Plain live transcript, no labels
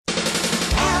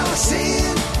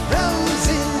Allison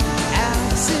Rosen.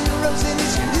 Allison Rosen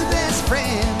is your new best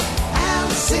friend.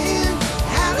 Allison,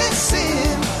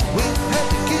 with her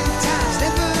the good times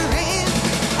never end.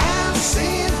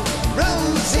 Allison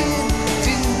Rosen,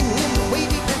 doing the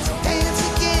wavy pencil dance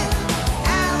again.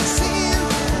 Allison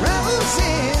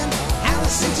Rosen,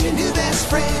 Allison's your new best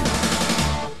friend.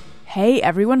 Hey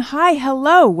everyone, hi,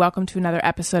 hello. Welcome to another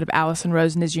episode of Allison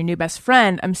Rosen is your new best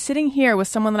friend. I'm sitting here with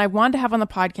someone that I wanted to have on the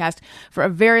podcast for a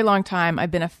very long time.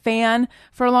 I've been a fan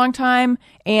for a long time,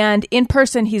 and in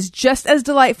person, he's just as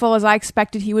delightful as I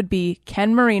expected he would be.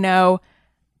 Ken Marino,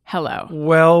 hello.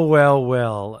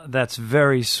 Well, that's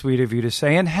very sweet of you to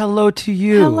say, and hello to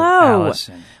you, Hello.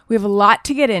 Allison. We have a lot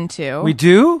to get into. We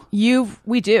do?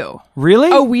 We do. Really?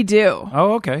 Oh, we do.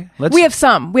 Oh, okay. We have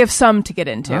some to get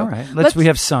into. All right. We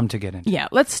have some to get into. Yeah,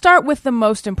 let's start with the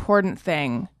most important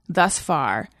thing thus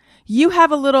far. You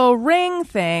have a little ring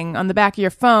thing on the back of your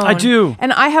phone. I do.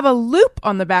 And I have a loop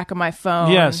on the back of my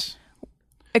phone. Yes.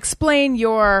 Explain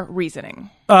your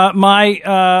reasoning.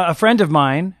 A friend of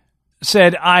mine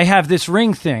said, I have this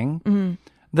ring thing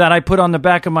that I put on the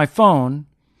back of my phone.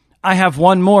 I have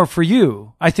one more for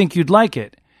you. I think you'd like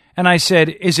it. And I said,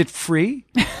 is it free?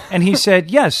 And he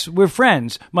said, yes, we're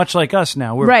friends, much like us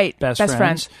now. We're best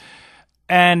friends.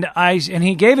 And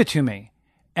he gave it to me.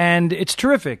 And it's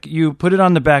terrific. You put it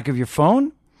on the back of your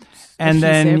phone, and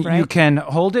then you can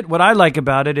hold it. What I like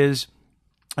about it is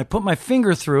I put my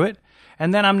finger through it,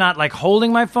 and then I'm not like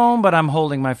holding my phone, but I'm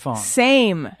holding my phone.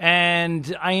 Same.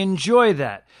 And I enjoy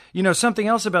that. You know, something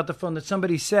else about the phone that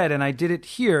somebody said, and I did it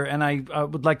here, and I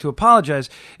would like to apologize,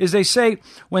 is they say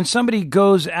when somebody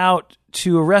goes out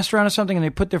to a restaurant or something and they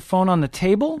put their phone on the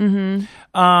table,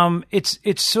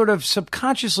 it's sort of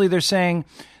subconsciously they're saying,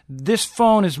 this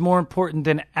phone is more important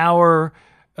than our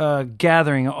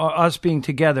gathering, or us being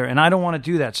together, and I don't want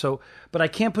to do that. So, but I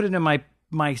can't put it in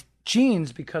my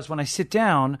jeans because when I sit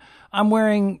down, I'm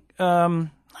wearing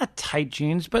not tight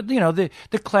jeans, but you know the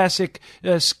classic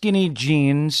skinny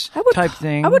jeans type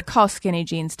thing. I would call skinny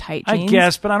jeans tight jeans. I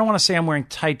guess, but I don't want to say I'm wearing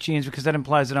tight jeans because that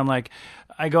implies that I'm like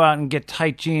I go out and get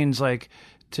tight jeans like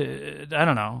to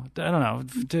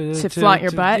to flaunt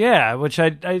your butt. Yeah, which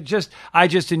I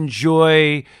just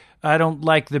enjoy. I don't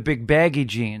like the big baggy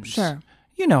jeans. Sure.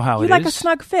 You know how it is. You like a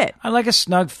snug fit. I like a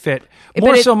snug fit.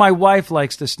 More so my wife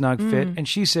likes the snug fit, and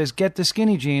she says, get the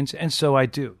skinny jeans, and so I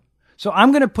do. So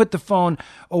I'm going to put the phone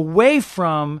away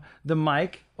from the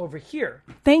mic over here.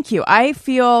 Thank you. I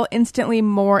feel instantly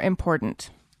more important.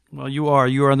 Well, you are.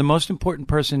 You are the most important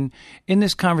person in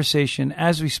this conversation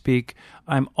as we speak.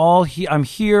 I'm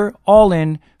here, all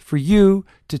in, for you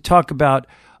to talk about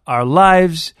our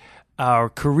lives, our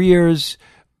careers,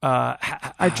 our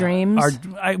dreams.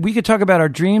 We could talk about our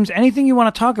dreams, anything you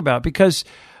want to talk about, because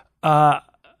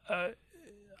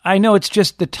I know it's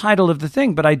just the title of the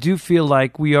thing, but I do feel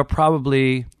like we are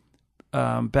probably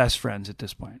best friends at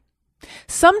this point.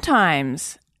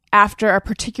 Sometimes after a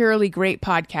particularly great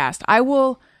podcast, I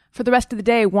will, for the rest of the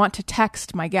day, want to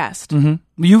text my guest.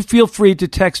 Mm-hmm. You feel free to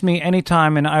text me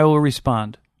anytime and I will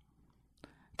respond.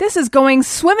 This is going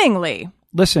swimmingly.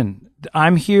 Listen,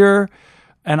 I'm here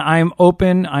and I'm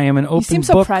open. I am an open book. You seem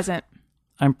so present.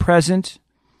 I'm present,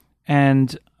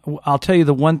 and I'll tell you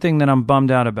the one thing that I'm bummed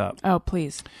out about. Oh,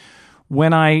 please.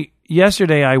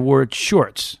 Yesterday I wore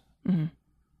shorts, and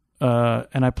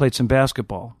I played some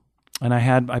basketball, and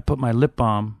I put my lip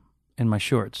balm in my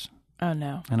shorts. Oh,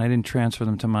 no. And I didn't transfer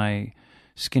them to my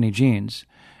skinny jeans.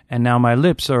 And now my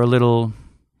lips are a little,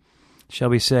 shall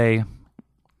we say,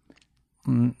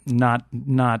 not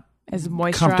as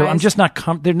moisturized. comfortable. I'm just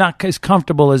not they're not as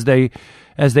comfortable as they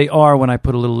are when I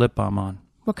put a little lip balm on.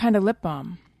 What kind of lip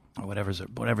balm?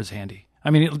 Whatever's handy.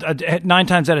 I mean, 9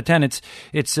 times out of 10,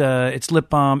 it's lip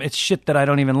balm. It's shit that I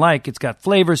don't even like. It's got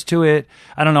flavors to it.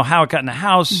 I don't know how it got in the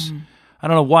house. I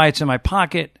don't know why it's in my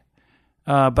pocket,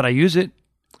 but I use it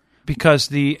because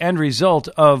the end result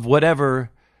of whatever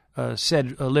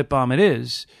said lip balm it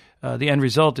is, the end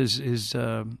result is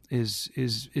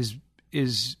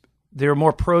there are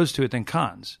more pros to it than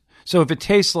cons. So if it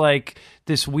tastes like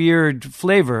this weird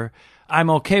flavor, I'm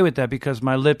okay with that because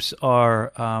my lips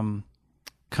are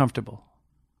comfortable.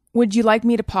 Would you like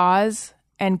me to pause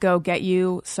and go get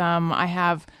you some? I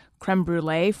have creme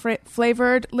brulee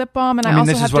flavored lip balm, and I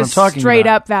also have just straight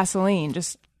up Vaseline.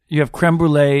 You have creme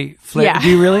brulee flavor? Yeah. Do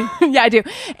you really? Yeah, I do.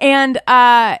 And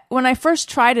when I first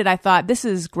tried it, I thought, this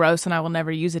is gross and I will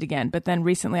never use it again. But then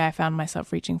recently I found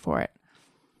myself reaching for it.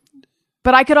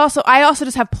 But I also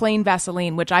just have plain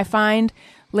Vaseline, which I find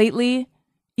lately,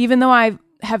 even though I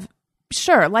have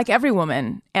sure, like every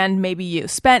woman, and maybe you,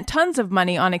 spent tons of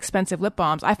money on expensive lip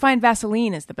balms. I find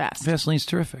Vaseline is the best. Vaseline's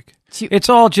terrific. So- It's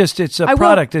all just, it's a I will-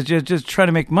 product. It's just try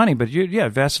to make money, but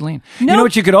Vaseline. You know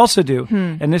what you could also do,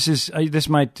 and this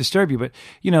might disturb you, but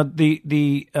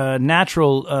the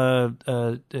natural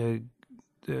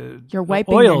You're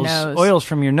wiping your oils nose. oils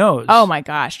from your nose. Oh my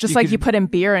gosh! Just You like could- you put in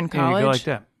beer in Yeah, you college. go like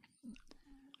that.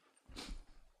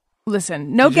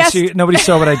 Listen, no Did you guest. see- nobody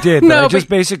saw what I did. But No, I just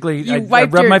but basically you I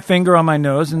wiped rubbed your- my finger on my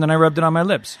nose and then I rubbed it on my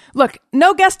lips. Look,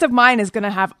 no guest of mine is going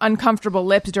to have uncomfortable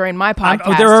lips during my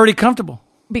podcast They're already comfortable.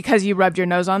 because you rubbed your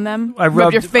nose on them. I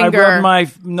rubbed your finger. I rubbed my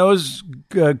nose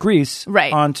grease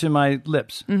Right. onto my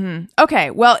lips.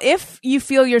 Okay, well, if you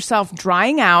feel yourself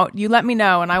drying out, you let me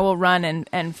know, and I will run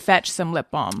and fetch some lip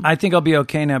balm. I think I'll be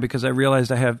okay now because I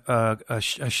realized I have a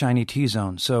shiny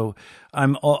T-zone. So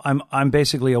I'm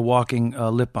basically a walking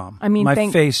lip balm. I mean, my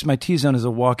T-zone is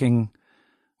a walking.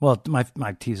 Well, my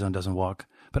T-zone doesn't walk,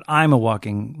 but I'm a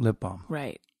walking lip balm.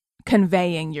 Right,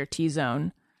 conveying your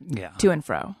T-zone Yeah, to and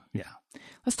fro. yeah.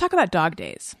 Let's talk about dog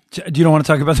days. Do you don't want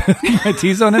to talk about my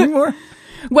T-zone anymore?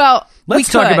 Well, Let's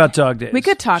we talk could. about dog days. We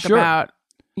could talk Sure. about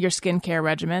your skincare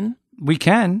regimen. We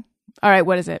can. All right,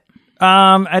 what is it?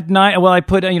 At night, well, I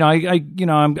put,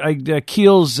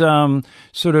 Kiehl's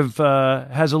sort of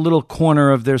has a little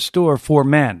corner of their store for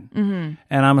men,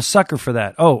 and I'm a sucker for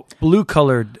that. Oh, blue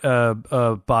colored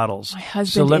bottles. My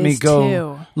husband so let me is go.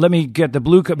 too. Let me get the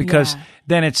blue because Yeah.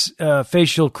 then it's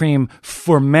facial cream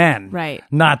for men, Right.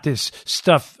 Not this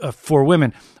stuff for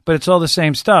women, but it's all the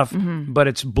same stuff, but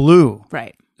it's blue.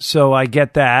 Right. So I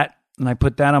get that, and I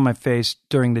put that on my face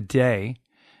during the day,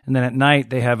 and then at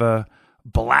night they have a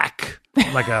black,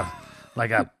 like a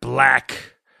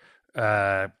black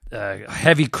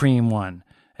heavy cream one,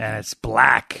 and it's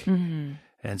black, and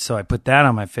so I put that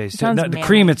on my face. Sounds The manly.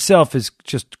 cream itself is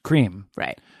just cream,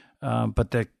 Right.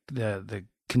 but the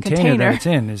container Container. that it's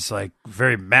in is like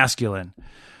very masculine,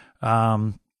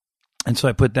 and so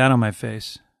I put that on my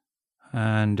face,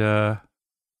 and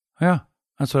yeah,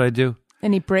 that's what I do.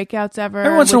 Any breakouts ever?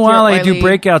 Every once in a with your while, I do oily-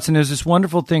 breakouts, and there's this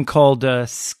wonderful thing called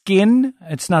skin.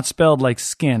 It's not spelled like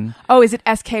skin. Oh, is it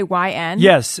SKYN?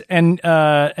 Yes, and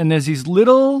there's these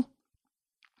little,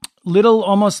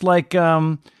 almost like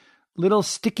little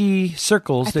sticky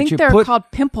circles I that think you they're put. called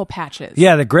pimple patches.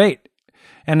 Yeah, they're great.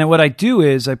 And then what I do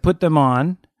is I put them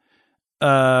on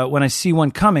when I see one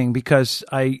coming because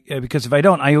if I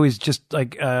don't, I always just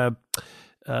like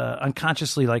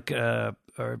unconsciously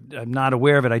or I'm not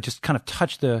aware of it. I just kind of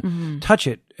touch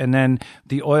it, and then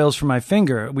the oils from my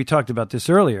finger. We talked about this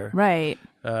earlier, Right.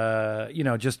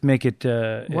 just make it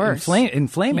Worse.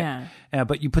 inflame Yeah. it.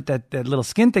 But you put that little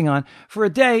skin thing on for a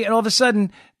day, and all of a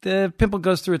sudden the pimple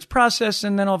goes through its process,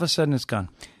 and then all of a sudden it's gone.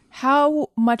 How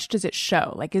much does it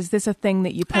show? Like, is this a thing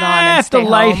that you put on and If stay the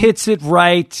light home? hits it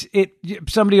right,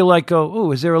 somebody will go,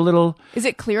 oh, is there a little? Is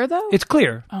it clear though? It's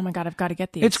clear. Oh my God, I've got to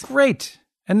get these. It's great.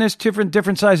 And there's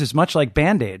different sizes, much like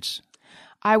Band-Aids.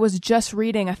 I was just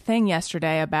reading a thing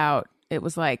yesterday about, it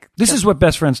was like. This is what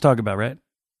best friends talk about, right?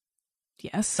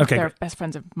 Yes. Okay, They're great. best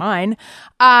friends of mine.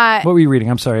 What were you reading?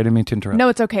 I'm sorry, I didn't mean to interrupt. No,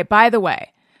 it's okay. By the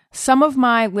way, some of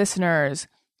my listeners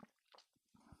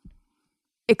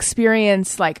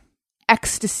experience like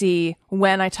ecstasy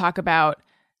when I talk about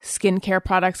skincare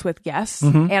products with guests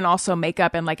and also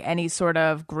makeup and like any sort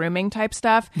of grooming type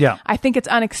stuff. Yeah. I think it's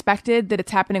unexpected that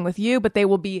it's happening with you, but they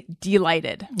will be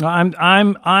delighted.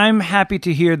 I'm happy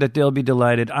to hear that they'll be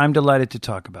delighted. I'm delighted to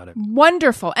talk about it.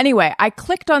 Wonderful. Anyway, I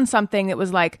clicked on something that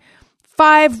was like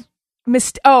I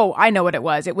know what it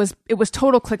was. It was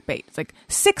total clickbait. It's like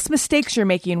 6 mistakes you're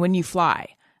making when you fly.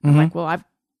 I'm like, well, I've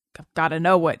got to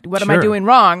know what am I Sure. doing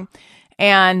wrong?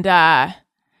 And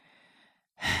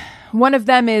one of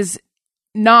them is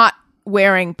not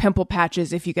wearing pimple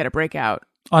patches if you get a breakout.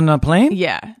 On a plane?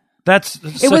 Yeah. That's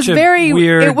It such was a very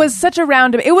weird. It was such a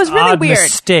roundabout. It was really odd weird.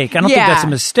 mistake. I don't think that's a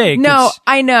mistake. No, It's-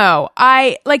 I know.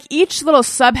 I like each little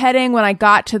subheading when I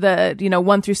got to the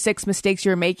 1 through 6 mistakes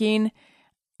you're making.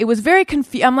 It was very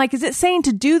confused. I'm like, is it saying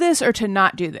to do this or to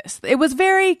not do this? It was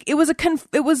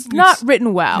not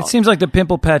written well. It seems like the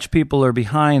pimple patch people are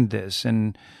behind this,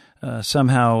 and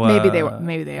somehow Maybe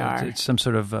they are. It's some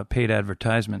sort of paid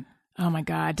advertisement. Oh my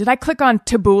God. Did I click on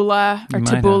Taboola or You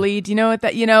might Tabooly? Do you know what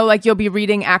that, like you'll be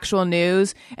reading actual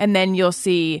news and then you'll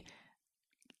see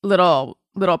little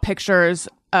pictures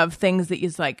of things that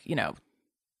is like,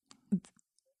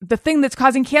 the thing that's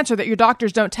causing cancer that your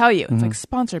doctors don't tell you. It's like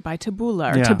sponsored by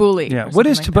Taboola or Tabooly. Yeah. or What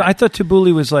is something Tabooly? like I thought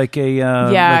Tabooly was like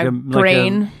a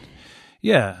grain.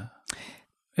 Yeah.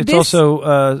 It's This-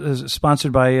 also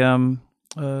sponsored by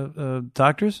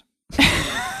doctors.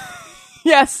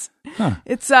 Yes. Huh.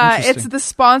 It's Interesting. the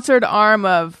sponsored arm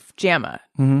of JAMA,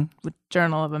 with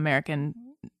Journal of American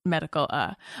Medical.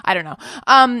 I don't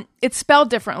know. It's spelled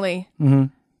differently.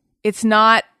 It's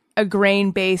not a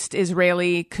grain-based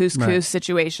Israeli couscous Right.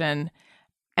 situation,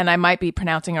 and I might be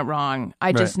pronouncing it wrong.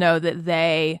 I just Right. know that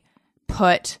they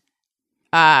put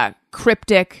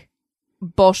cryptic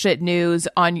bullshit news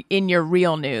in your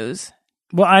real news.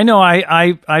 Well, I know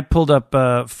I pulled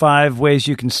up 5 ways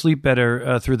you can sleep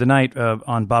better through the night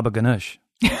on Baba Ganoush.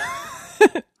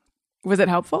 Was it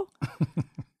helpful?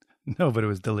 No, but it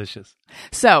was delicious.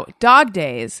 So, Dog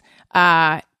Days,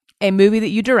 a movie that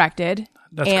you directed.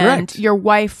 That's and correct. Your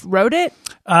wife wrote it.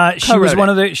 She was Co-wrote one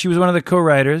of the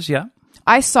co-writers. Yeah.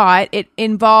 I saw it. It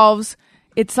involves,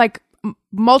 it's like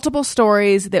multiple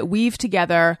stories that weave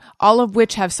together, all of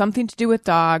which have something to do with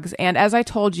dogs. And as I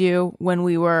told you when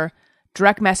we were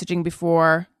direct messaging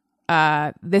before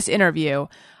this interview,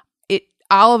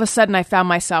 all of a sudden I found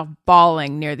myself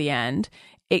bawling near the end.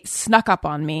 It snuck up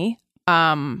on me.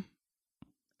 And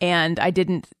I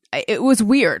didn't, it was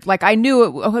weird. Like I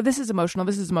knew, this is emotional.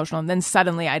 And then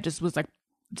suddenly I just was like,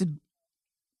 just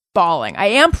bawling. I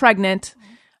am pregnant.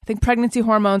 I think pregnancy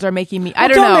hormones are making me. I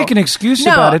don't know. Don't make an excuse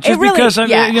No, about it. Just it really- because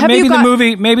yeah. Have maybe you the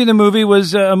got- maybe the movie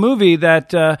was a movie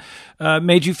that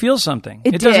made you feel something.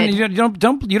 It doesn't. did.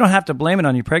 You don't have to blame it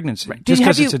on your pregnancy just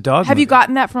because it's a dog. Have you movie.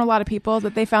 gotten that from a lot of people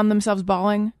that they found themselves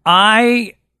bawling?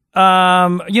 We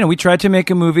tried to make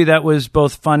a movie that was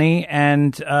both funny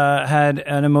and had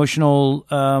an emotional,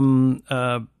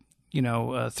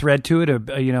 thread to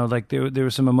it. Like there were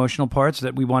some emotional parts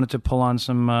that we wanted to pull on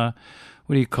some,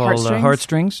 what do you call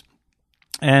heartstrings,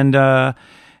 and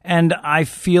I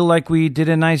feel like we did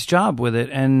a nice job with it.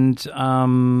 And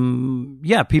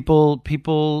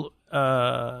people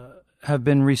have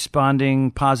been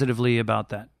responding positively about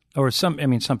that. Or some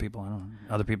people. I don't know.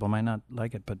 Other people might not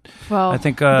like it, but Well, I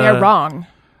think they're wrong.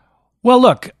 Well,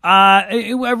 look,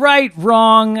 right,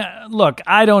 wrong. Look,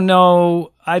 I don't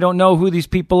know who these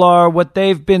people are, what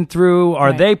they've been through. Are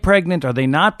Right. they pregnant? Are they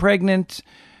not pregnant?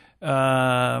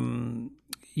 Are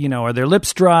their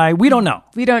lips dry? We don't know.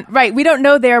 We don't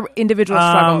know their individual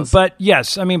struggles. But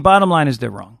yes, bottom line is they're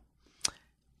wrong.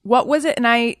 What was it? And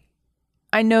I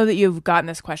know that you've gotten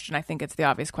this question. I think it's the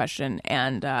obvious question,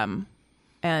 and I'm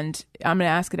going to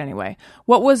ask it anyway.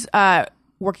 What was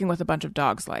working with a bunch of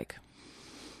dogs like?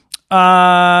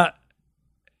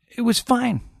 It was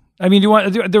fine. You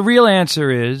want the real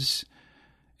answer is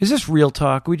this real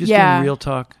talk? We just doing real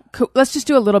talk? Cool. Let's just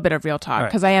do a little bit of real talk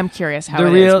because I am curious how the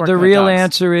it real is working the with real dogs.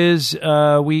 answer is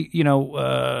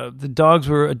the dogs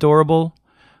were adorable.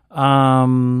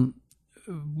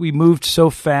 We moved so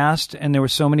fast, and there were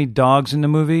so many dogs in the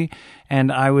movie.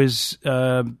 And I was,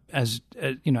 as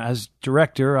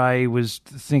director, I was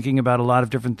thinking about a lot of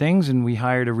different things. And we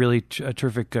hired a really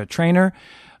terrific trainer.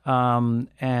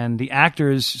 And the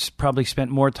actors probably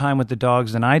spent more time with the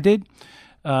dogs than I did,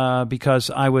 because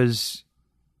I was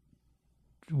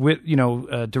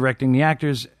directing the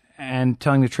actors and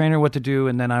telling the trainer what to do,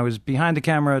 and then I was behind the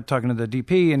camera talking to the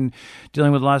DP and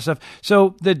dealing with a lot of stuff.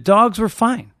 So the dogs were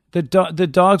fine. The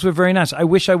dogs were very nice. I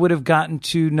wish I would have gotten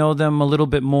to know them a little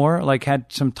bit more, like had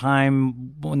some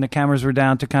time when the cameras were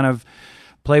down to kind of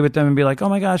play with them and be like, oh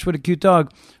my gosh, what a cute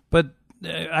dog. But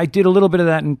I did a little bit of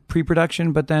that in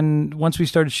pre-production, but then once we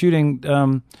started shooting,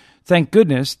 thank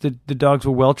goodness the dogs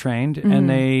were well trained, and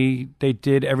they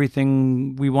did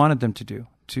everything we wanted them to do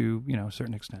to a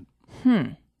certain extent.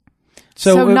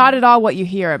 So not at all what you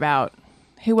hear about.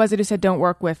 Who was it who said don't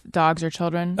work with dogs or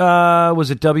children?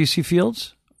 Was it W.C.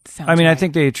 Fields? Sounds I right.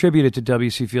 think they attribute it to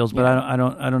W.C. Fields, but I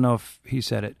don't know if he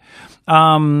said it.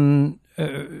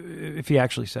 If he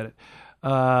actually said it.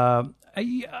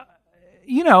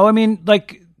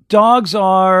 Like dogs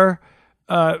are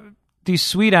these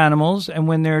sweet animals, and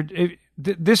when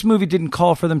this movie didn't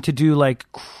call for them to do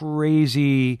like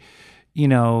crazy,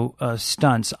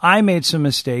 stunts. I made some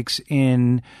mistakes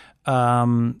in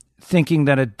thinking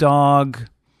that a dog.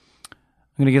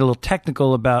 I'm going to get a little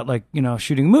technical about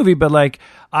shooting a movie, but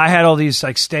I had all these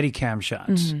steady cam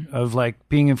shots of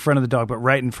being in front of the dog, but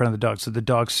right in front of the dog. So the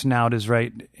dog's snout is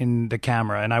right in the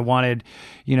camera. And I wanted,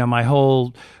 my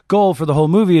whole goal for the whole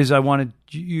movie is I wanted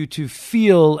you to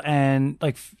feel and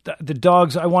the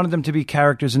dogs, I wanted them to be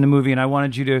characters in the movie. And I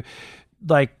wanted you to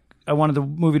I wanted the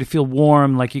movie to feel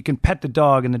warm. Like you can pet the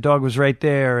dog and the dog was right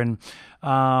there. And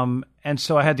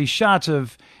so I had these shots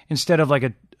of, instead of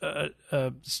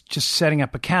just setting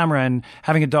up a camera and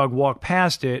having a dog walk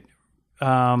past it,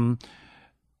 I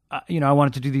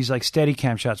wanted to do these steady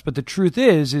cam shots. But the truth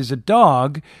is a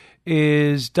dog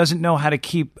doesn't know how to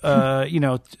keep 2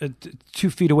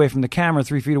 feet away from the camera,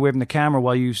 3 feet away from the camera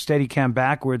while you steady cam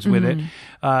backwards with it.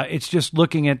 It's just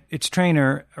looking at its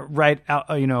trainer right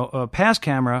out, past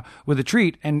camera with a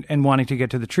treat and wanting to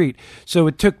get to the treat. So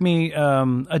it took me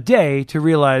a day to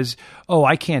realize, oh,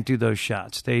 I can't do those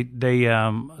shots. They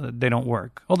don't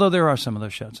work. Although there are some of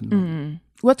those shots in the movie.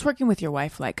 What's working with your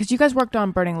wife like? Because you guys worked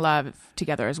on Burning Love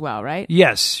together as well, right?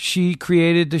 Yes, she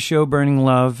created the show Burning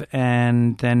Love,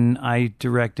 and then I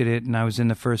directed it, and I was in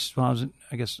the first, I was in,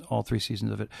 I guess, all 3 seasons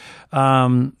of it.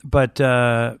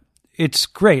 But it's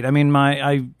great. I mean,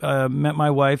 I met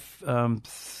my wife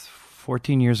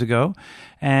 14 years ago,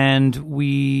 and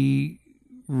we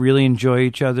really enjoy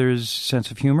each other's sense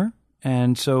of humor.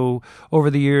 And so over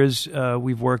the years,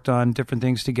 we've worked on different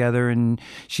things together, and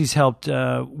she's helped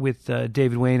with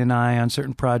David Wayne and I on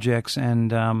certain projects.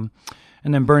 And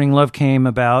then Burning Love came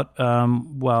about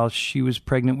while she was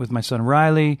pregnant with my son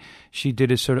Riley. She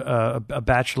did a sort of a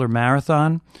bachelor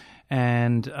marathon,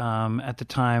 and at the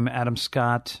time, Adam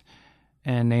Scott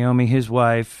and Naomi, his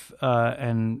wife,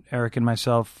 and Eric and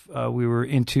myself, we were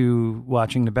into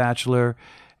watching The Bachelor,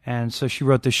 and so she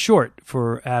wrote this short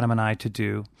for Adam and I to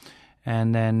do.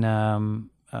 And then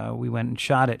we went and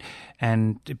shot it,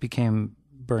 and it became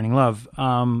Burning Love.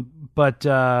 But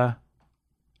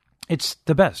it's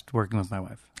the best working with my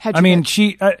wife.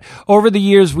 She over the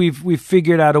years we've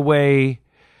figured out a way,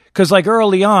 because like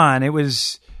early on it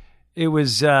was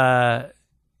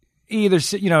either,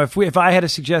 if I had a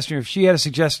suggestion or if she had a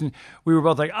suggestion, we were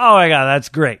both like, oh my God, that's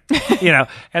great.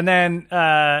 And then,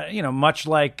 much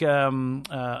like a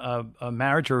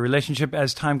marriage or a relationship,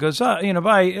 as time goes on,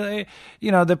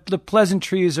 the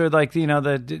pleasantries are like,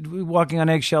 the walking on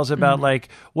eggshells about like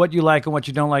what you like and what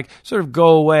you don't like sort of go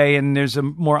away, and there's a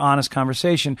more honest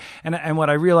conversation. And what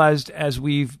I realized as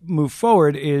we've moved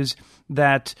forward is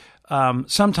that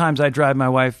sometimes I drive my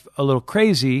wife a little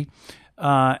crazy,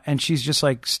 and she's just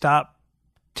like, stop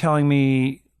telling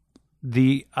me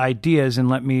the ideas and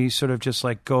let me sort of just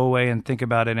like go away and think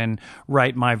about it and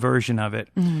write my version of it.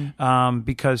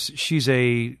 Because she's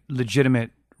a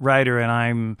legitimate writer,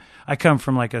 and I come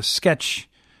from like a sketch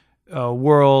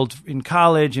world in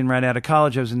college, and right out of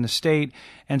college I was in the State.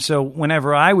 And so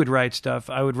whenever I would write stuff,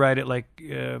 I would write it like,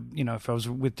 if I was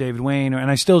with David Wayne, and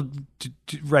I still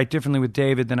write differently with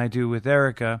David than I do with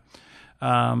Erica.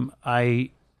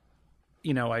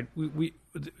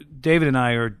 David and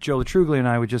I, or Joe Latruglia and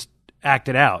I, would just act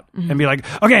it out and be like,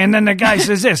 okay, and then the guy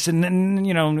says this, and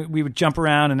then, we would jump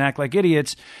around and act like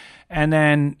idiots. And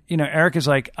then, Erica's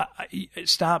like,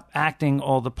 stop acting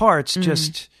all the parts,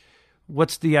 just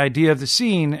what's the idea of the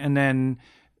scene? And then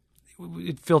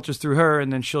it filters through her,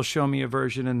 and then she'll show me a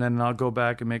version, and then I'll go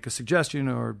back and make a suggestion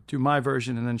or do my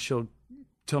version, and then she'll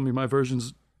tell me my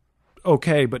version's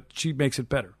okay, but she makes it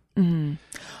better.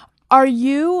 Are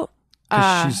you...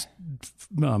 she's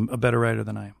a better writer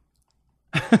than I am.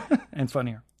 And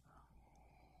funnier.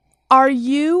 Are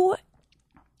you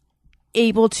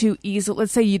able to easily,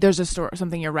 let's say there's a story or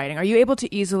something you're writing, are you able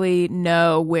to easily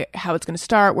know how it's going to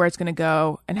start, where it's going to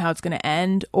go, and how it's going to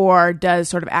end? Or does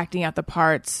sort of acting out the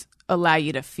parts allow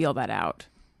you to feel that out?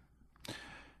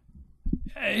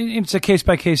 It's a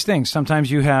case-by-case thing.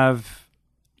 Sometimes you have...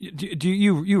 Do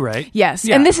you write? Yes.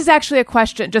 Yeah. And this is actually a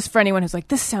question just for anyone who's like,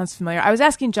 this sounds familiar. I was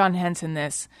asking John Henson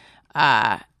this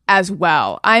as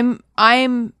well. I'm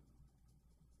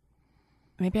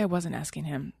maybe I wasn't asking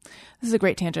him. This is a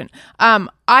great tangent. I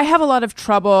have a lot of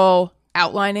trouble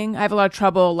outlining. I have a lot of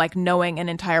trouble like knowing an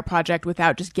entire project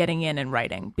without just getting in and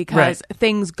writing, because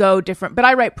things go different. But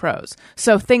I write prose,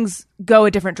 so things go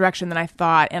a different direction than I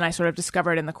thought, and I sort of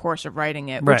discovered in the course of writing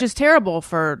it, which is terrible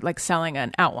for like selling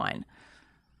an outline.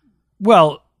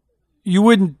 Well, you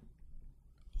wouldn't.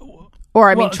 Or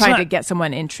I mean, trying to get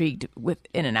someone intrigued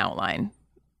in an outline.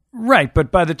 Right,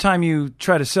 but by the time you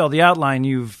try to sell the outline,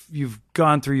 you've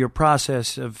gone through your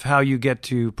process of how you get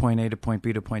to point A to point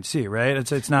B to point C, right?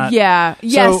 It's not. Yeah.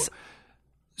 Yes.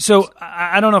 So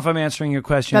I don't know if I'm answering your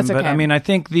question, That's but okay. I mean, I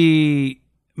think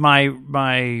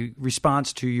my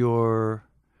response to your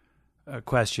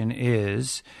question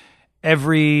is,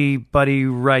 everybody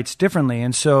writes differently.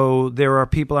 And so there are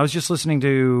people, I was just listening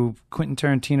to Quentin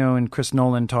Tarantino and Chris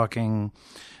Nolan talking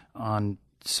on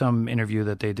some interview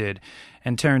that they did.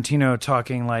 And Tarantino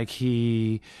talking like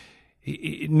he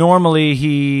normally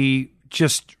he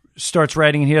just starts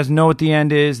writing and he doesn't know what the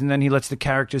end is. And then he lets the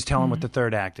characters tell him what the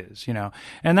third act is,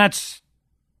 And that's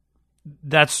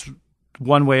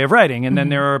one way of writing. And then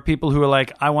there are people who are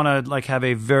like, I want to like have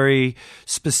a very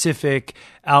specific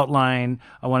outline.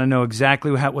 I want to know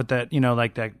exactly what that,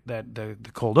 like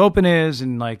the cold open is,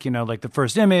 and like, like the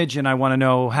first image, and I want to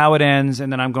know how it ends.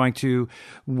 And then I'm going to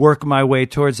work my way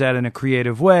towards that in a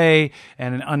creative way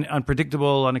and in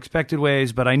unpredictable, unexpected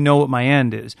ways. But I know what my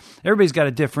end is. Everybody's got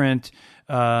a different,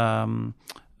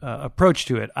 approach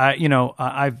to it.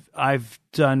 I've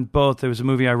done both. There was a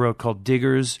movie I wrote called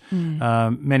Diggers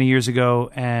many years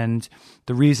ago, and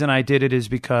the reason I did it is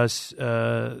because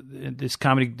this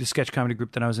sketch comedy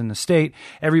group that I was in the state,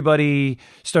 everybody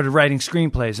started writing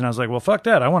screenplays, and I was like, well, fuck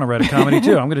that. I want to write a comedy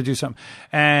too. I'm going to do something.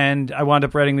 And I wound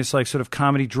up writing this like sort of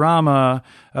comedy drama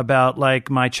about like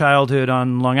my childhood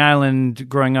on Long Island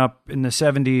growing up in the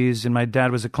 70s, and my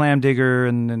dad was a clam digger,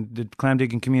 and then the clam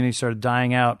digging community started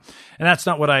dying out. And that's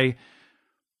not what in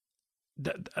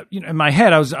my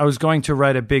head, I was going to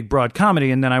write a big, broad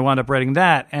comedy, and then I wound up writing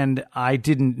that, and I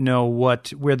didn't know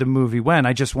where the movie went.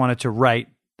 I just wanted to write.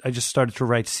 I just started to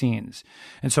write scenes,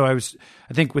 and so I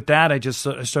think with that, I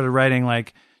started writing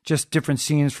like just different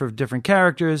scenes for different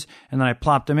characters, and then I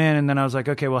plopped them in, and then I was like,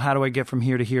 okay, well, how do I get from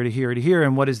here to here to here to here,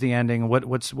 and what is the ending?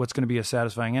 What's going to be a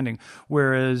satisfying ending?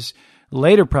 Whereas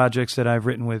later projects that I've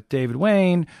written with David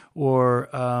Wayne, or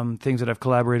things that I've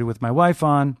collaborated with my wife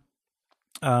on,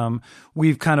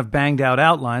 we've kind of banged out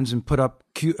outlines and put up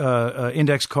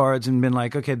index cards and been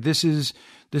like, okay, this is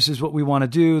what we want to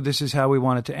do. This is how we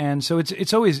want it to end. So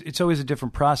it's always a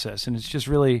different process, and it's just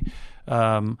really,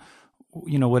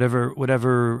 whatever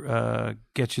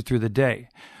gets you through the day.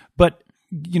 But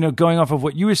going off of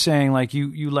what you were saying, like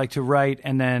you like to write,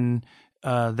 and then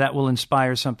that will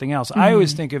inspire something else. I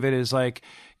always think of it as like,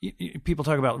 people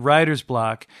talk about writer's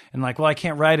block and like, well, I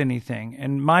can't write anything.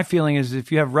 And my feeling is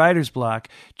if you have writer's block,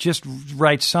 just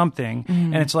write something.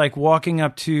 And it's like walking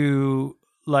up to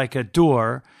like a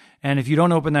door. And if you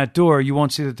don't open that door, you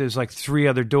won't see that there's like 3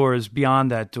 other doors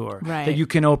beyond that door that you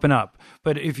can open up.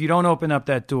 But if you don't open up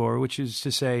that door, which is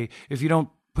to say, if you don't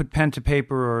put pen to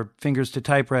paper or fingers to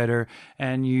typewriter,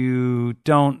 and you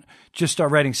don't just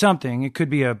start writing something, it could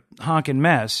be a honking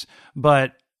mess.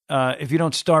 But if you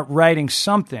don't start writing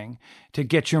something to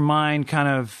get your mind kind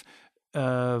of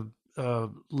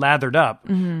lathered up,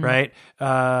 right?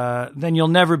 Then you'll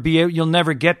never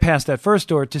get past that first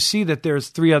door to see that there's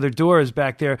 3 other doors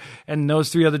back there, and those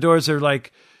 3 other doors are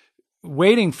like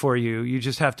waiting for you. You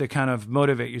just have to kind of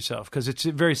motivate yourself, because it's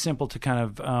very simple to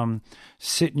kind of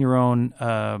sit in your own,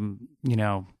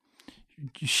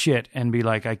 shit and be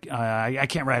like, I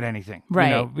can't write anything.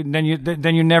 Right.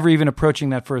 Then you're never even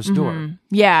approaching that first door.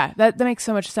 Yeah, that makes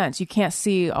so much sense. You can't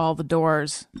see all the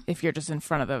doors if you're just in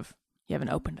front of you haven't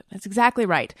opened it. That's exactly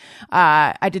right.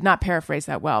 I did not paraphrase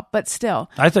that well, but still.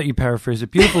 I thought you paraphrased it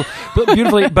beautifully,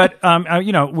 but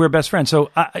we're best friends,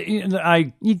 so you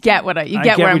get what where I'm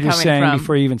you're coming saying from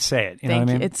before you even say it. You know what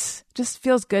I mean? It's just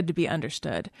feels good to be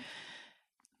understood.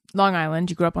 Long Island.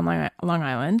 You grew up on Long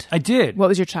Island. I did. What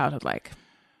was your childhood like?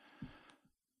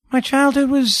 My childhood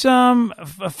was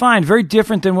fine. Very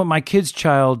different than what my kids'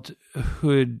 childhoods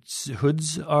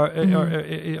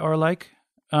are like.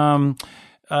 My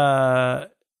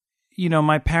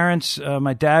parents,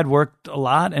 my dad worked a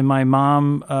lot, and my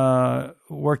mom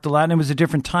worked a lot, and it was a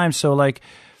different time. So like,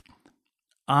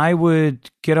 I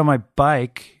would get on my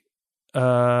bike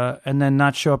and then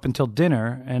not show up until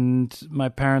dinner, and my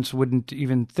parents wouldn't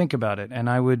even think about it. And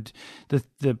I would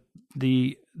the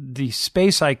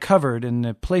space I covered and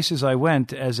the places I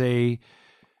went as a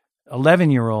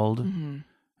 11-year-old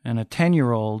and a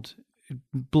 10-year-old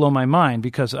blow my mind,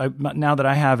 because now that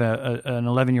I have an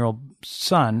 11-year-old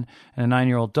son and a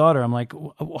 9-year-old daughter, I'm like,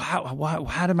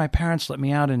 how did my parents let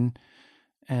me out and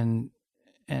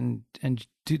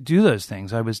do those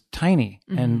things? I was tiny,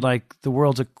 and like the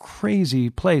world's a crazy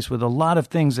place with a lot of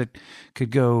things that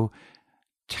could go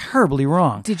terribly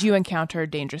wrong. Did you encounter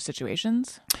dangerous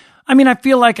situations? I mean, I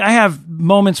feel like I have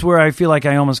moments where I feel like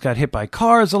I almost got hit by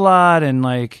cars a lot, and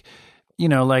like,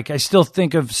 like I still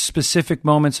think of specific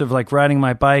moments of like riding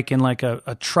my bike and like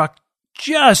a truck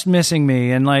just missing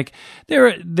me, and like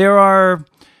there are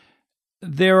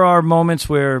moments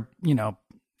where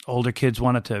older kids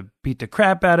wanted to beat the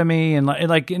crap out of me, and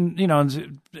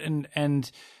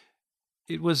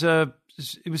it was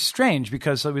strange,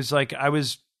 because it was like I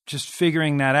was just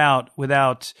figuring that out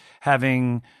without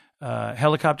having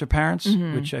helicopter parents,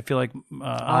 which I feel like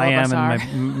I am,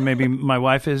 and maybe my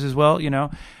wife is as well,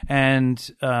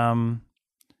 and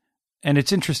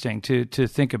it's interesting to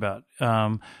think about.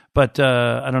 But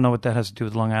I don't know what that has to do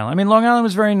with Long Island. I mean, Long Island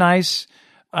was very nice.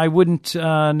 I wouldn't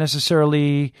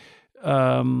necessarily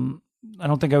I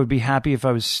don't think I would be happy if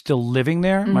I was still living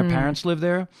there. My parents live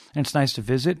there, and it's nice to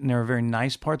visit, and there are very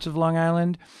nice parts of Long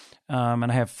Island, and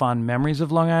I have fond memories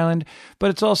of Long Island. But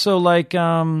it's also like,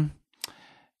 like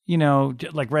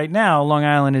right now, Long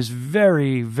Island is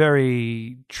very,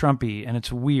 very Trumpy, and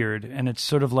it's weird, and it's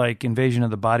sort of like Invasion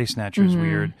of the Body Snatchers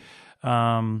weird.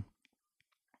 And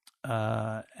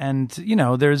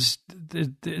there's,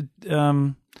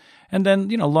 and then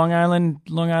Long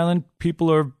Island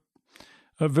people are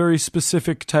a very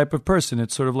specific type of person.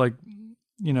 It's sort of like,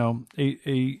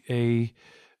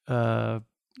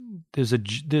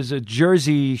 there's a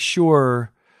Jersey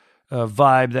Shore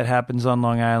vibe that happens on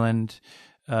Long Island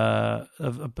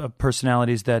of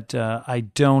personalities that I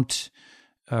don't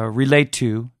relate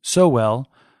to so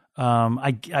well.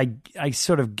 I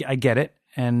get it,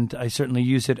 and I certainly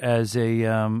use it as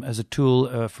a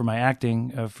tool for my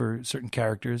acting for certain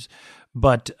characters,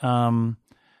 but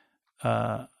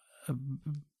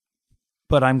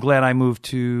I'm glad I moved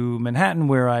to Manhattan,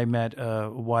 where I met a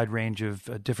wide range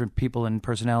of different people and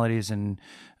personalities and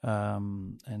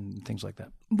things like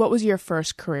that. What was your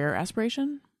first career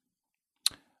aspiration?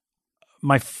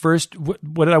 My first,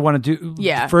 what did I want to do?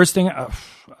 Yeah. The first thing,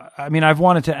 I've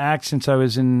wanted to act since I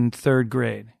was in third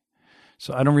grade.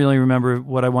 So I don't really remember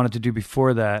what I wanted to do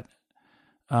before that.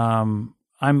 I'm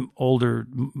older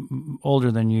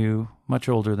than you, much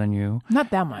older than you.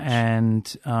 Not that much.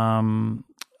 And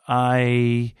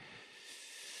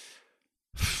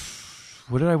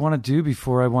what did I want to do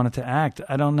before I wanted to act?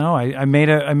 I don't know. I made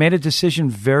a decision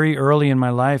very early in my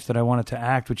life that I wanted to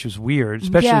act, which was weird,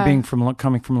 especially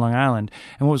coming from Long Island.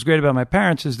 And what was great about my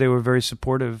parents is they were very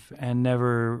supportive and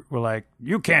never were like,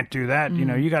 "You can't do that.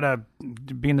 You got to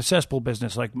be in the cesspool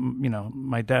business." Like,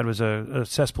 my dad was a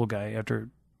cesspool guy after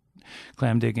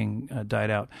clam digging died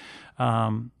out.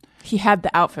 He had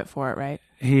the outfit for it, right?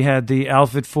 He had the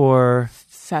outfit for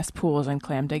cesspools and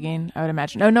clam digging, I would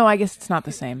imagine. Oh, no, I guess it's not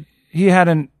the same. He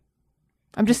had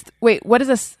wait, what is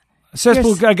this?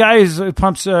 Cesspool guy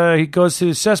pumps, he goes to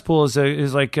his cesspool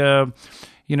is like,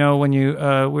 when you,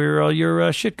 where all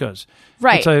your shit goes.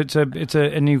 Right.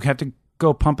 And you have to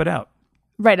go pump it out.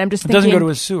 Right. I'm just thinking. It doesn't go to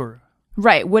a sewer.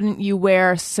 Right. Wouldn't you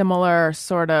wear similar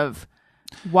sort of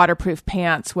waterproof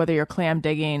pants, whether you're clam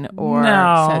digging or...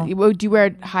 No. Do you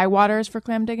wear high waters for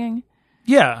clam digging?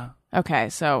 Yeah. Okay,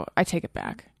 so I take it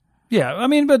back. Yeah,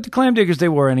 but the clam diggers, they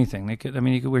wore anything. You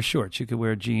could wear shorts, you could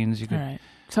wear jeans, you could... All right.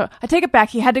 So I take it back.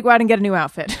 He had to go out and get a new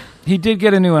outfit. He did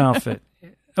get a new outfit.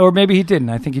 Or maybe he didn't.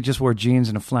 I think he just wore jeans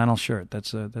and a flannel shirt.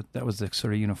 That was the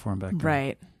sort of uniform back then.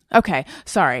 Right. Okay,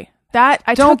 sorry. That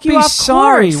I Don't took you be off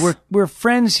sorry. course. We're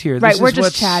friends here. Right, we're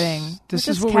just chatting. This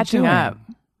we're is just what catching we're doing. up.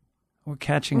 We're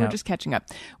catching up. We're just catching up.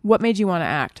 What made you want to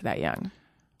act that young?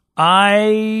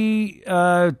 I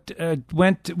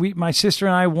my sister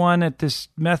and I won at this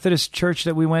Methodist church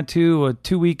that we went to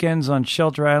 2 weekends on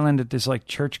Shelter Island at this like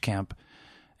church camp.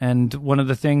 And one of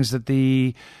the things that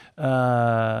the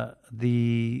end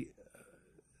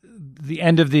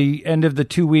of the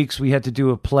 2 weeks, we had to do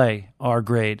a play, our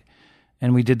grade.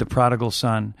 And we did The Prodigal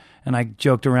Son. And I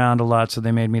joked around a lot, so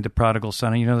they made me the Prodigal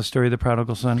Son. And you know the story of the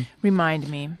Prodigal Son? Remind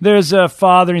me. There's a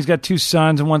father, and he's got two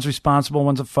sons, and one's responsible,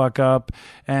 one's a fuck up.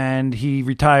 And he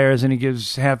retires, and he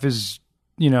gives half his,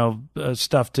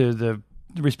 stuff to the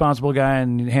responsible guy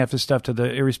and half his stuff to the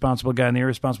irresponsible guy. And the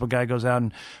irresponsible guy goes out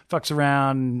and fucks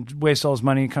around and wastes all his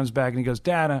money. He comes back and he goes,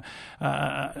 "Dad,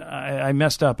 I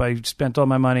messed up. I spent all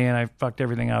my money and I fucked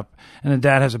everything up." And the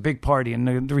dad has a big party.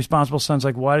 And the responsible son's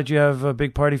like, "Why did you have a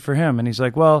big party for him?" And he's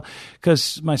like, "Well,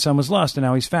 because my son was lost and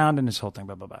now he's found," and this whole thing,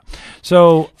 blah, blah, blah.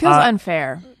 So feels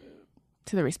unfair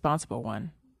to the responsible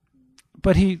one.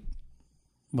 But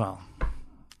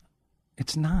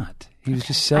it's not. He was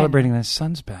just celebrating that his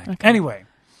son's back. Okay. Anyway,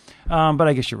 but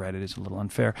I guess you're right. It is a little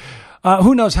unfair.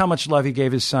 Who knows how much love he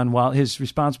gave his son, his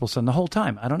responsible son, the whole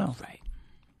time. I don't know. Right.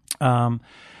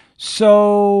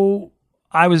 So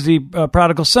I was the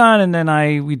prodigal son, and then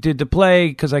we did the play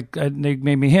because they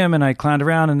made me him, and I clowned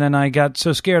around, and then I got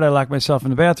so scared I locked myself in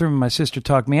the bathroom, and my sister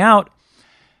talked me out.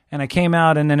 And I came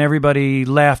out, and then everybody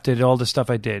laughed at all the stuff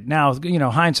I did. Now,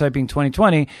 hindsight being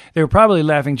 20/20, they were probably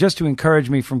laughing just to encourage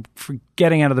me from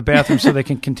getting out of the bathroom so they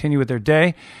can continue with their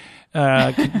day,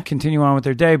 continue on with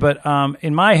their day. But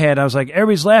in my head, I was like,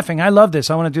 everybody's laughing. I love this.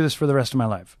 I want to do this for the rest of my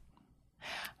life.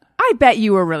 I bet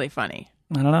you were really funny.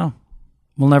 I don't know.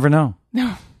 We'll never know.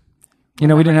 No. We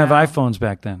didn't have iPhones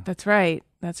back then. That's right.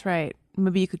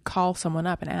 Maybe you could call someone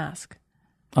up and ask.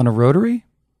 On a rotary?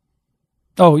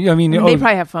 Oh, yeah, they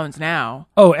probably have phones now.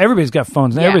 Oh, everybody's got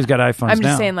phones. Yeah. Everybody's got iPhones now. I'm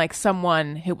just saying, like,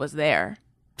 someone who was there.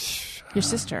 Your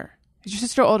sister. Is your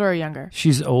sister older or younger?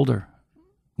 She's older.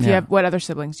 Do you have, what other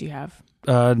siblings do you have?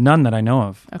 None that I know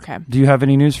of. Okay. Do you have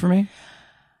any news for me?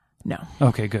 No.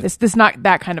 Okay, good. This not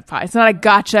that kind of pod. It's not a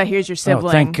gotcha. Here's your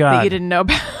sibling thank God. that you didn't know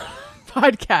about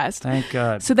podcast. Thank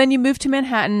God. So then you moved to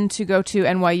Manhattan to go to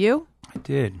NYU, I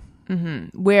did.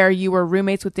 where you were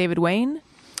roommates with David Wayne.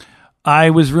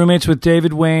 I was roommates with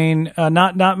David Wayne,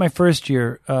 not my first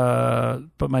year,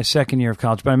 but my second year of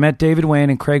college. But I met David Wayne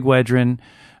and Craig Wedren.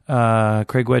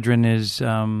 Craig Wedren is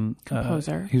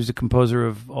Composer. He was a composer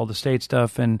of all the State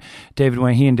stuff, and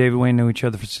he and David Wayne knew each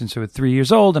other since they were 3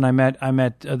 years old. And I met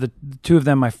the two of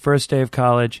them my first day of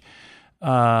college,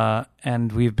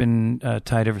 and we've been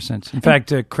tied ever since. In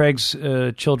fact, Craig's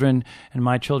children and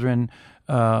my children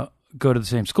go to the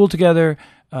same school together.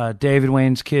 David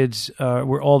Wayne's kids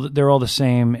they're all the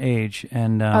same age,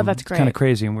 and that's it's great. kind of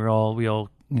crazy. And we all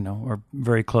are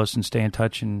very close and stay in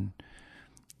touch, and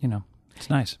it's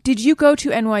nice. Did you go to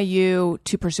NYU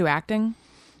to pursue acting?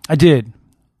 I did.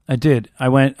 I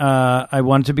went. I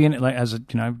wanted to be I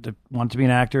wanted to be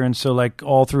an actor, and so like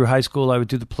all through high school, I would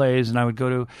do the plays, and I would go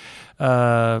to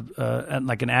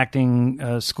like an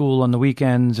acting school on the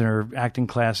weekends or acting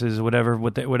classes or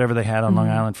whatever they had on Long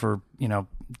Island for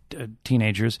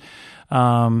teenagers,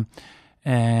 and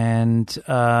then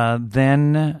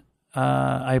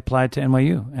I applied to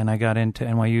NYU, and I got into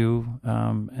NYU,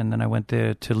 and then I went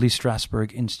there to Lee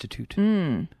Strasberg Institute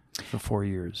for 4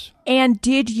 years. And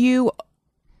did you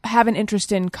have an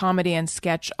interest in comedy and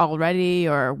sketch already,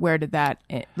 or where did that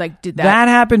That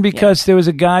happened because there was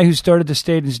a guy who started the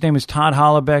State, and his name was Todd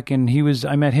Hollebeck, and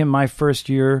I met him my first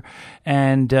year,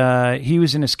 and he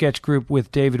was in a sketch group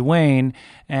with David Wayne,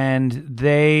 and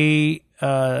they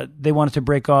wanted to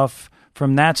break off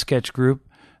from that sketch group.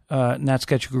 And that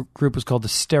sketch group was called the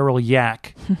Sterile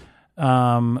Yak,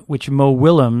 which Mo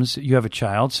Willems, you have a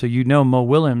child, so you know Mo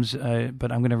Willems,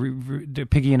 but I'm going to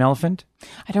Piggy and Elephant.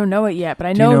 I don't know it yet, but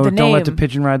I know the name. Don't Let the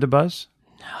Pigeon Ride the Buzz?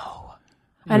 No.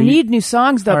 I need new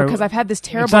songs though, because I've had this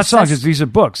terrible. It's not songs; these are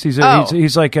books. He's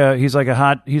like a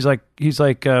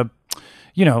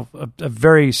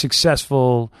very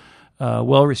successful,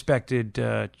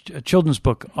 well-respected children's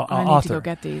book author. I need to go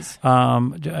get these.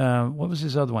 What was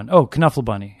his other one? Oh, Knuffle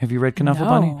Bunny. Have you read Knuffle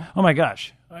Bunny? Oh my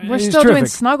gosh, we're he's still terrific. doing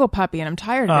Snuggle Puppy, and I'm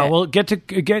tired of it. Well,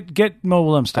 get Mo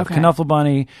Willems stuff. Okay. Knuffle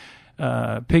Bunny,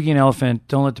 Piggy and Elephant.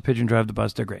 Don't Let the Pigeon Drive the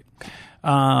Bus. They're great.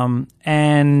 And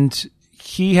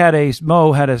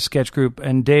Mo had a sketch group,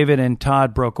 and David and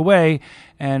Todd broke away.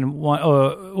 And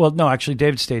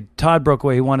David stayed. Todd broke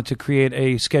away. He wanted to create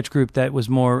a sketch group that was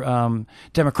more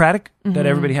democratic, that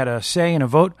everybody had a say and a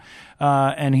vote.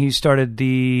 And he started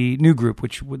the new group,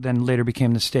 which then later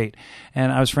became the State.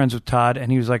 And I was friends with Todd,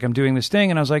 and he was like, "I'm doing this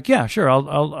thing," and I was like, "Yeah, sure,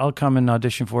 I'll come and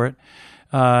audition for it."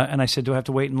 And I said, "Do I have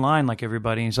to wait in line like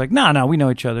everybody?" And he's like, "No, we know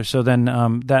each other." So then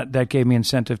that gave me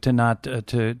incentive to not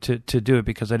to do it,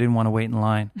 because I didn't want to wait in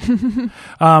line.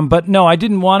 But no, I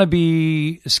didn't want to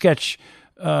be sketch.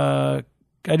 I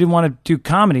didn't want to do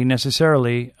comedy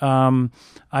necessarily.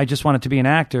 I just wanted to be an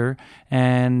actor,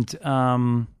 and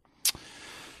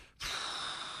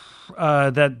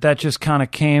that just kind of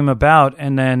came about.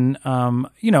 And then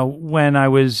when I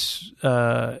was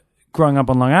growing up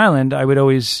on Long Island, I would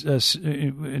always,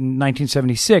 in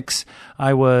 1976,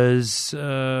 I was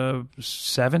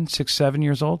 7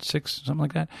 years old, something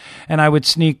like that. And I would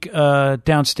sneak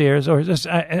downstairs, or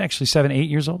actually 7, 8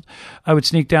 years old. I would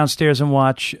sneak downstairs and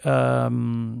watch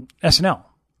SNL.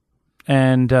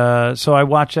 And so I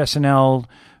watched SNL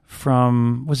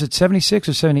from, was it 76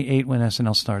 or 78 when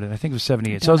SNL started? I think it was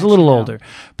 78. So I was a little older.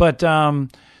 But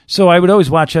so I would always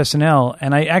watch SNL.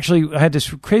 And I had this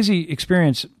crazy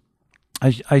experience.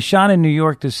 I shot in New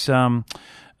York this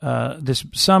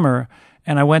summer,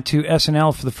 and I went to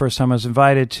SNL for the first time. I was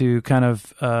invited to kind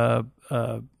of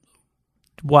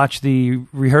watch the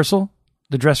rehearsal,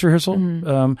 the dress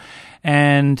rehearsal,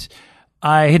 and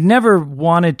I had never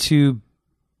wanted to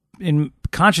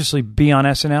consciously be on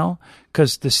SNL,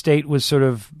 because the State was sort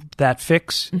of that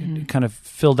fix, it kind of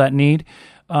filled that need.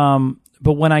 But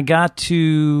when I got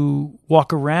to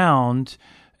walk around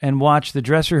and watch the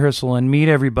dress rehearsal and meet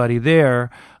everybody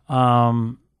there,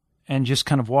 and just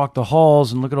kind of walk the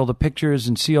halls and look at all the pictures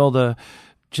and see all the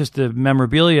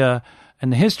memorabilia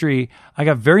and the history, I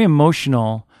got very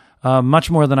emotional,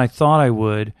 much more than I thought I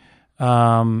would.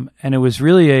 And it was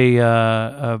really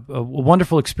a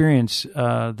wonderful experience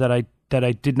that I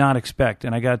did not expect.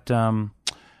 And I got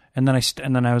and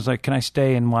then I was like, can I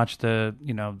stay and watch the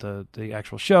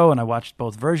actual show? And I watched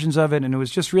both versions of it, and it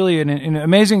was just really an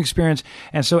amazing experience.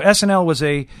 And so SNL was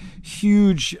a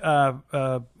huge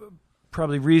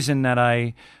probably reason that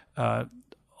I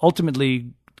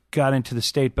ultimately got into the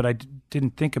State, but I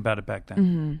didn't think about it back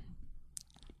then.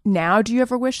 Now, do you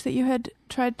ever wish that you had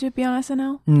tried to be on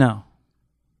SNL? No.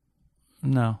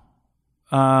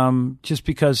 Just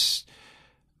because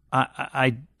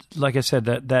I like I said,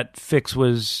 that fix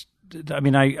was, I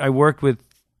mean, I worked with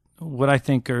what I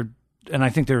think are, and I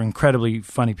think they're incredibly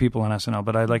funny people on SNL,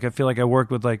 but I feel like I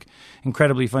worked with like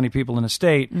incredibly funny people in the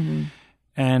state,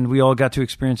 and we all got to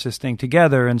experience this thing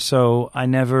together. And so I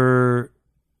never,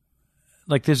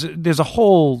 like, there's a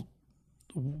whole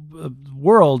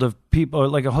world of people,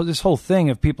 like this whole thing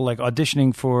of people like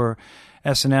auditioning for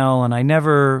SNL, and I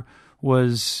never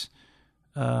was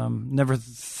never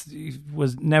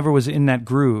was in that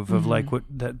groove of like what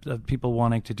that of people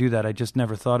wanting to do that. I just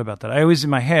never thought about that. I always in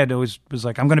my head always was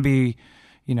like, I'm going to be,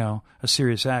 a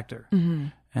serious actor,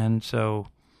 and so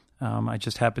I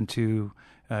just happened to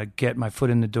get my foot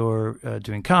in the door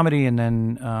doing comedy, and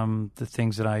then the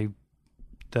things that I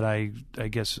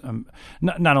guess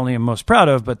not only am most proud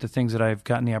of, but the things that I've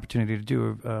gotten the opportunity to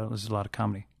do is a lot of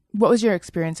comedy. What was your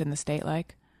experience in the state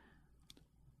like?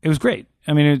 It was great.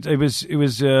 I mean, it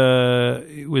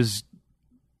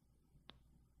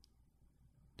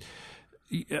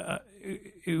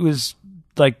was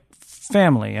like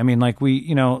family. I mean, like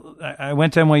I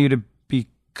went to NYU to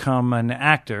become an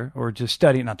actor, or just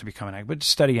study, not to become an actor, but to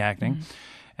study acting.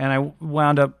 And I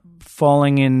wound up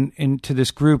falling into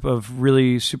this group of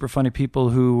really super funny people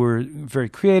who were very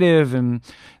creative, and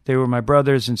they were my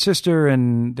brothers and sister,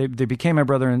 and they became my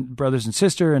brothers and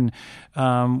sister, and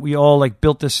we all like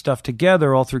built this stuff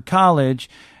together all through college,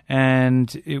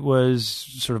 and it was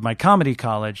sort of my comedy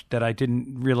college that I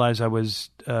didn't realize I was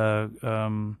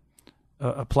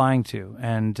applying to,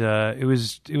 and it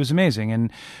was amazing.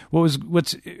 And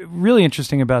what's really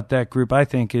interesting about that group, I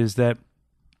think, is that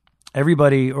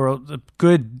everybody, or a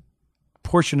good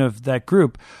portion of that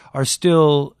group, are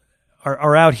still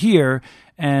are out here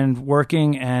and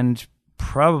working, and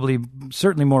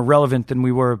certainly more relevant than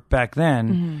we were back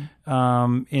then.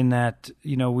 In that,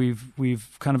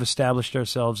 we've kind of established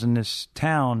ourselves in this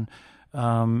town,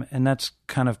 and that's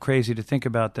kind of crazy to think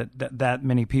about, that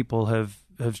many people have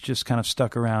just kind of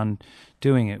stuck around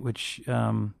doing it, which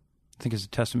I think is a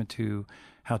testament to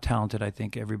how talented I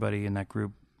think everybody in that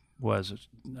group was.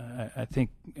 I think,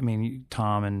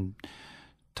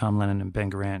 Tom Lennon and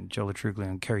Ben Garant, Joe Latruglia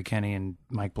and Kerry Kenny and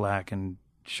Mike Black and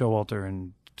Showalter,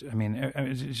 and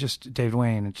it's just David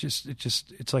Wayne.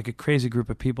 It's like a crazy group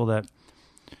of people that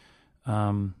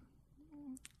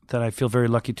I feel very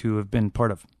lucky to have been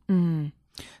part of.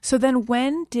 So then,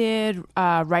 when did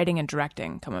writing and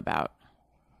directing come about?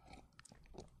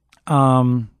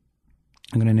 I'm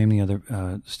going to name the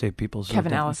other state peoples.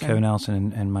 Kevin Allison. Kevin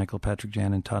Allison and Michael Patrick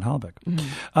Jan and Todd Hollebeck.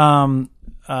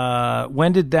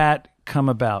 When did that come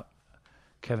about?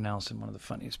 Kevin Allison, one of the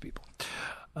funniest people.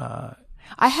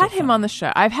 I had him on the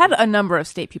show. I've had a number of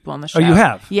state people on the show. Oh, you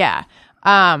have? Yeah.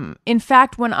 In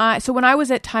fact, when I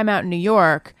was at Time Out in New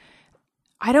York,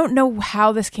 I don't know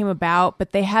how this came about,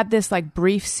 but they had this like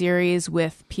brief series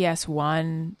with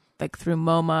PS1, like through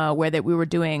MoMA, where we were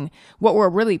doing what were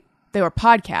really, they were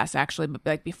podcasts actually, but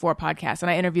like before podcasts. And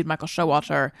I interviewed Michael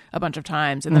Showalter a bunch of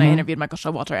times, and then I interviewed Michael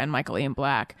Showalter and Michael Ian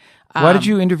Black. Why did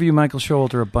you interview Michael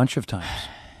Showalter a bunch of times?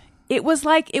 It was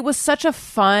such a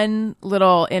fun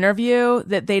little interview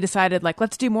that they decided, like,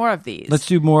 let's do more of these. Let's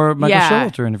do more Michael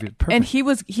Showalter interviews. Perfect. And he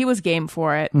was game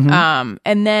for it. And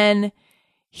then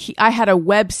I had a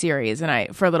web series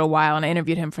for a little while, and I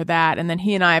interviewed him for that. And then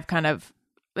he and I have kind of,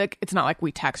 like, it's not like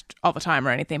we text all the time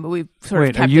or anything, but we've sort of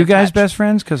kept in touch. Are you guys best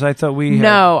friends? Because I thought we had...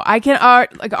 No, I can,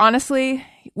 honestly,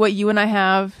 what you and I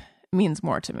have means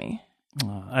more to me.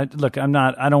 I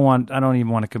don't even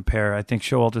want to compare. I think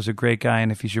Showalter's a great guy, and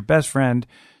if he's your best friend,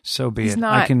 so be it. He's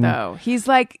not, though. He's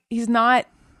not,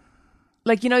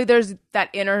 like, there's that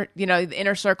inner, the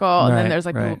inner circle, and then there's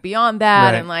like people beyond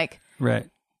that, and like,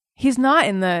 he's not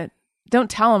in the, don't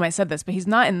tell him I said this, but he's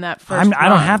not in that first I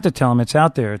don't have to tell him. It's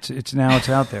out there. It's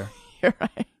out there. You're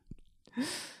right.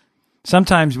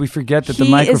 Sometimes we forget that the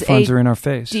microphones are in our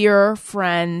face. Dear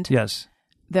friend. Yes.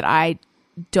 That I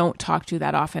don't talk to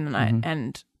that often,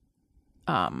 and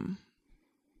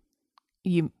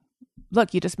you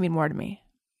just mean more to me.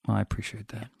 Well, I appreciate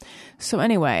that. So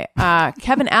anyway,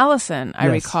 Kevin Allison, I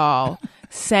recall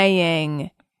saying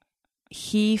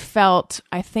he felt,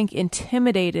 I think,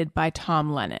 intimidated by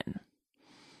Tom Lennon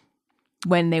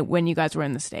when you guys were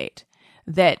in the state.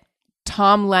 That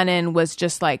Tom Lennon was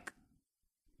just like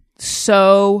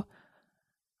so.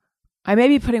 I may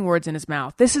be putting words in his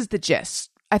mouth. This is the gist.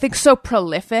 I think so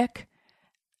prolific,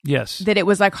 yes, that it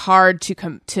was like hard to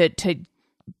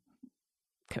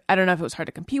I don't know if it was hard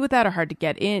to compete with that, or hard to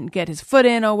get his foot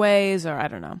in always, or I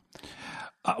don't know.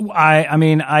 I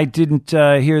mean, I didn't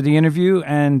hear the interview,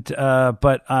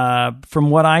 but from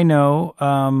what I know,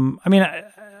 I mean,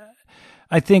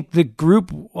 I think the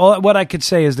group. Well, what I could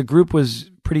say is the group was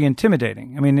pretty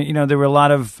intimidating. I mean, there were a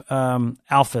lot of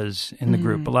alphas in the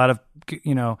group, a lot of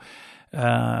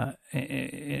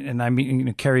and I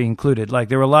mean Kerry included. Like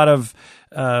there were a lot of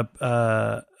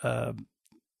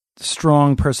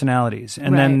strong personalities,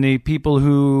 and then the people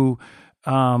who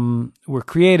were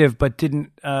creative but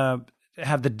didn't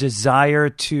have the desire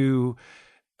to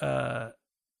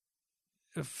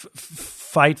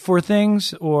fight for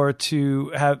things or to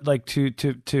have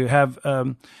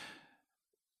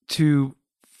to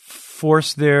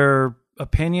force their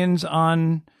opinions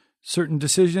on certain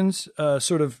decisions.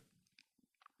 Sort of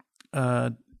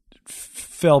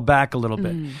fell back a little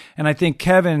bit, and I think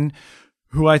Kevin,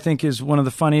 who I think is one of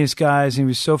the funniest guys, and he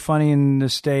was so funny in the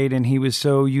state, and he was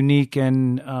so unique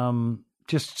and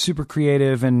just super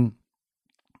creative and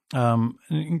an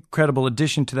incredible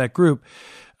addition to that group.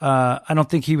 I don't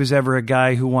think he was ever a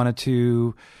guy who wanted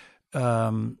to,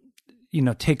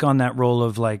 take on that role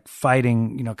of like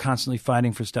fighting, constantly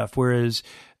fighting for stuff. Whereas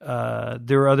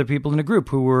there were other people in the group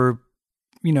who were,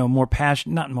 more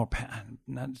passionate,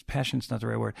 passionate. Not the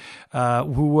right word.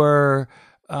 Who were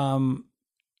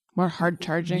more hard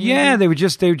charging. Yeah, they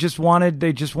just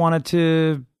wanted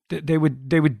to. They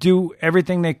would do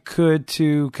everything they could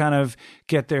to kind of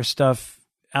get their stuff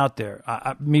out there.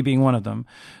 Me being one of them.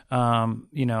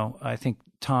 I think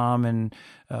Tom and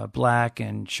Black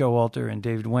and Showalter and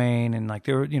David Wayne and like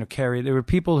there were Kerry. There were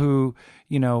people who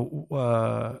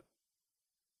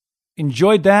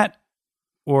enjoyed that,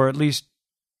 or at least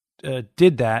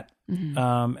did that.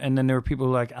 And then there were people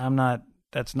who were like,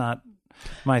 that's not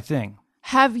my thing.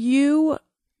 Have you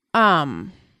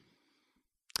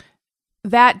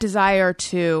that desire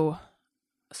to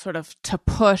sort of to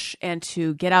push and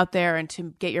to get out there and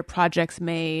to get your projects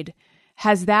made,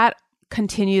 has that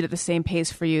continued at the same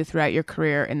pace for you throughout your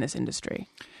career in this industry?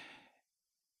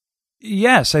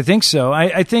 Yes, I think so.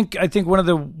 I think one of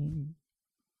the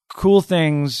cool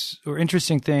things or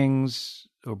interesting things,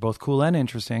 or both cool and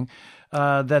interesting,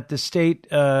 that the state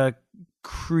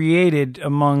created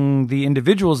among the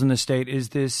individuals in the state is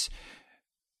this.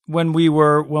 When we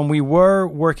were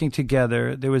working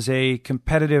together, there was a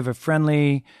competitive, a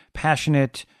friendly,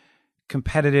 passionate,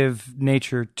 competitive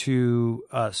nature to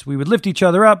us. We would lift each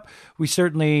other up. We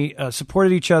certainly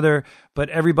supported each other, but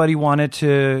everybody wanted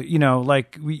to,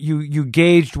 you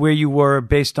gauged where you were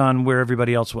based on where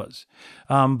everybody else was.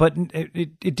 But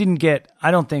it didn't get,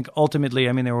 I don't think ultimately,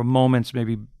 I mean, there were moments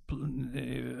maybe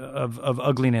of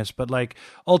ugliness, but like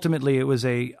ultimately it was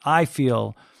I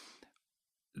feel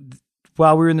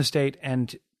while we were in the state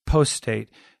and post-state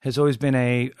has always been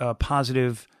a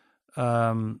positive,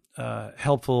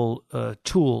 helpful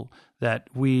tool that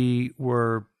we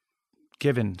were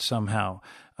given somehow,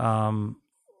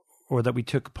 or that we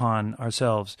took upon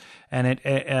ourselves, and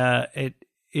it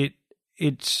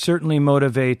certainly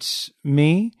motivates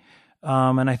me,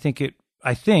 and I think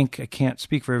I can't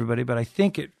speak for everybody, but I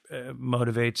think it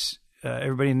motivates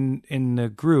everybody in the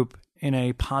group in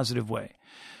a positive way.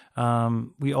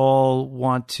 We all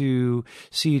want to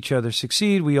see each other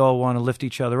succeed. We all want to lift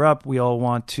each other up. We all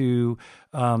want to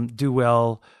do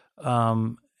well,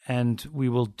 and we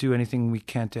will do anything we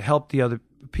can to help the other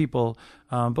people.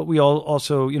 But we all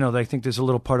also, I think there's a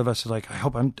little part of us is like, I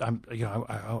hope I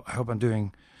hope I'm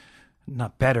doing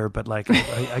not better, but like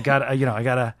I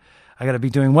gotta be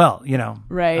doing well,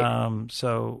 Right.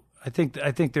 So I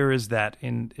think there is that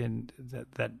in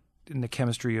that in the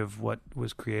chemistry of what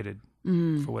was created.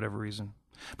 For whatever reason.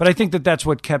 But I think that's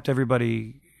what kept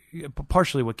everybody,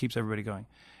 partially what keeps everybody going.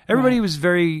 Everybody was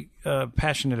very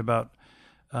passionate about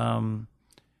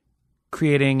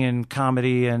creating and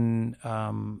comedy and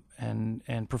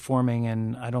performing,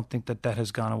 and I don't think that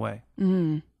has gone away.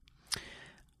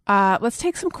 Let's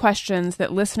take some questions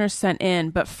that listeners sent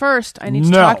in, but first I need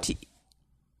to talk to you.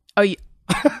 Oh,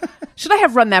 should I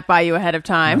have run that by you ahead of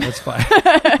time? No, that's fine.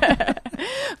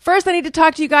 First, I need to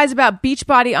talk to you guys about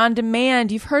Beachbody On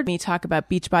Demand. You've heard me talk about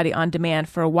Beachbody On Demand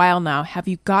for a while now. Have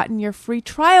you gotten your free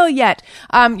trial yet?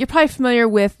 You're probably familiar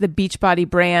with the Beachbody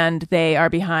brand. They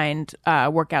are behind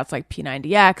workouts like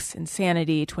P90X,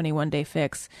 Insanity, 21 Day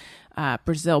Fix,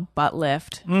 Brazil Butt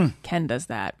Lift. Ken does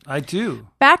that. I do.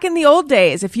 Back in the old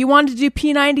days, if you wanted to do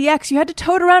P90X, you had to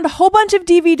tote around a whole bunch of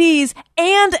DVDs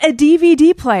and a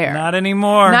DVD player. Not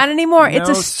anymore. Not anymore. No, it's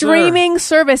a streaming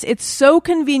service. It's so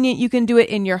convenient. You can do it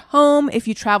in your home if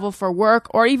you travel for work,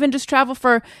 or even just travel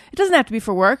for, it doesn't have to be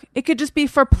for work. It could just be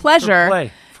for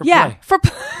pleasure. For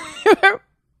play.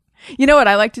 You know what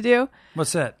I like to do?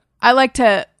 What's that? I like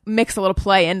to mix a little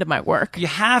play into my work. You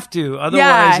have to,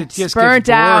 otherwise it just burnt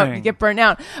gets boring. out. You get burnt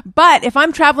out. But if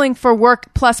I'm traveling for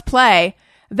work plus play,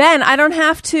 then I don't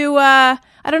have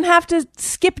to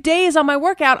skip days on my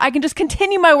workout. I can just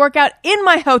continue my workout in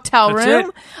my hotel That's room.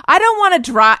 it. I don't want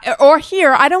to drive,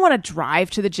 I don't want to drive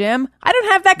to the gym. I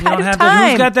don't have that You kind don't of have time. that.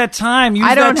 Who's got that time? Use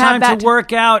I don't that have time that to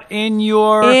work out in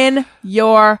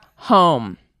your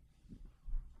home.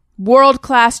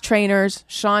 World-class trainers,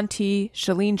 Shaun T,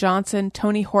 Shalene Johnson,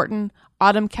 Tony Horton,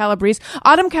 Autumn Calabrese.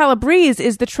 Autumn Calabrese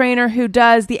is the trainer who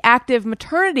does the active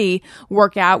maternity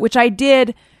workout, which I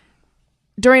did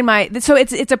during so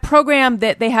it's a program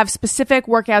that they have specific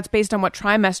workouts based on what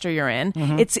trimester you're in.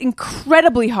 Mm-hmm. It's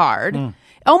incredibly hard,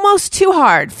 almost too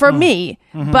hard for me,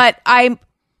 but I'm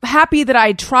happy that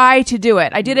I try to do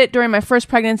it. I did it during my first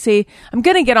pregnancy. I'm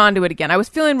going to get onto it again. I was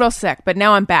feeling real sick, but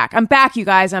now I'm back. I'm back, you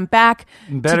guys. I'm back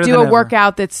Better to do than a ever.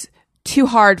 workout that's too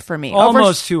hard for me.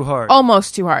 Almost too hard.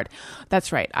 Almost too hard.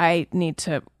 That's right. I need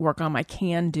to work on my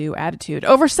can-do attitude.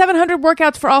 Over 700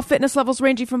 workouts for all fitness levels,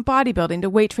 ranging from bodybuilding to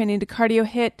weight training to cardio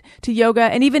HIIT to yoga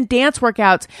and even dance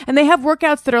workouts. And they have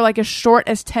workouts that are like as short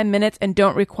as 10 minutes and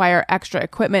don't require extra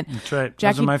equipment. That's right.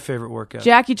 Those are my favorite workouts.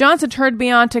 Jackie Johnson turned me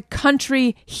on to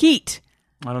Country Heat.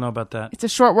 I don't know about that. It's a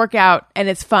short workout and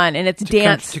it's fun and it's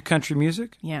dance. To country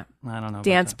music? Yeah. I don't know.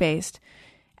 Dance based.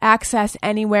 Access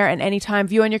anywhere and anytime.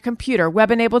 View on your computer,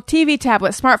 web-enabled TV,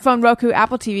 tablet, smartphone, Roku,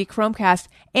 Apple TV, Chromecast,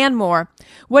 and more.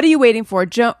 What are you waiting for?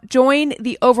 Join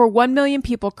the over 1 million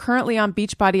people currently on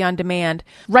Beachbody On Demand.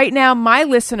 Right now, my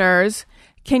listeners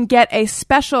can get a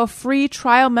special free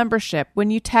trial membership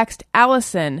when you text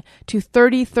Allison to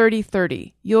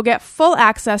 303030. You'll get full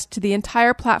access to the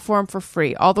entire platform for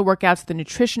free. All the workouts, the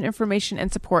nutrition information,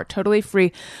 and support totally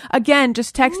free. Again,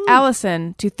 just text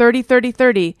Allison to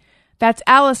 303030. That's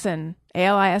Allison,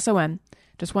 Alison,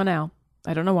 just one L.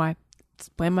 I don't know why.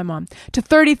 Blame my mom. To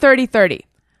 303030.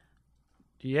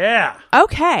 Yeah.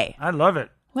 Okay. I love it.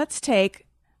 Let's take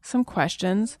some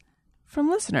questions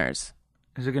from listeners.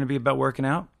 Is it going to be about working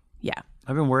out? Yeah.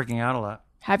 I've been working out a lot.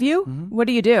 Have you? Mm-hmm. What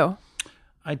do you do?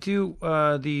 I do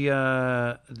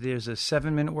there's a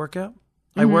 7-minute workout.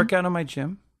 I work out in my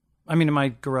gym. In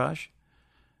my garage.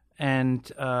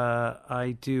 And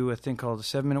I do a thing called a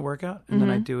 7-minute workout, and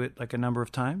then I do it like a number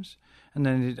of times. And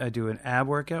then I do an ab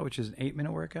workout, which is an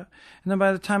 8-minute workout. And then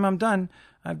by the time I'm done,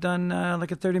 I've done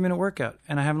like a 30-minute workout,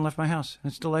 and I haven't left my house. And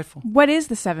it's delightful. What is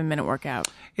the 7-minute workout?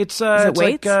 It's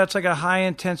weights? It's like a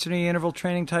high-intensity interval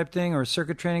training type thing or a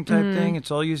circuit training type thing.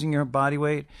 It's all using your body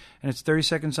weight, and it's 30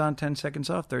 seconds on, 10 seconds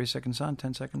off, 30 seconds on,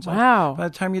 10 seconds off. Wow. By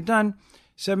the time you're done,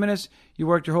 7 minutes, you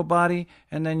worked your whole body,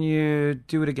 and then you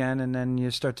do it again, and then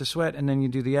you start to sweat, and then you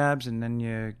do the abs, and then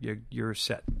you're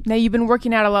set. Now, you've been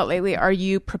working out a lot lately. Are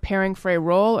you preparing for a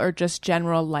role or just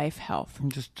general life health?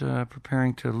 I'm just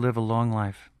preparing to live a long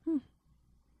life.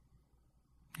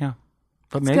 Yeah.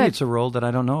 But maybe good. it's a role that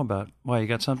I don't know about. Why, you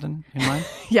got something in mind?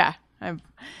 Yeah.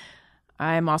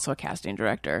 I'm also a casting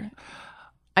director.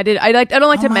 I don't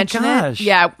like to mention gosh. it.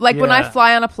 Yeah, like when I Yeah.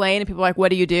 fly on a plane and people are like, "What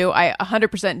do you do?" I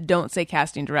 100% don't say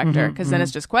casting director because then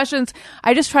it's just questions.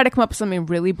 I just try to come up with something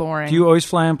really boring. Do you always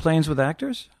fly on planes with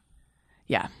actors?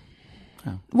 Yeah.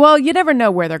 Well, you never know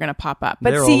where they're going to pop up.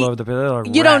 But They're see, all over the place. They're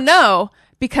like you don't rats. know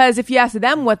because if you ask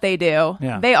them what they do,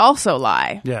 Yeah. they also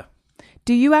lie. Yeah.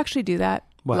 Do you actually do that?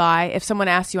 What? Lie? If someone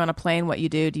asks you on a plane what you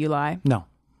do you lie? No.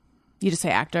 You just say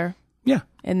actor? Yeah.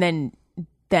 And then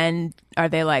are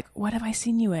they like, what have I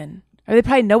seen you in? Or they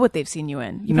probably know what they've seen you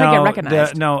in. You probably get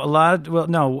recognized.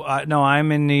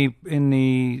 I'm in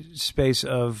the space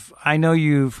of, I know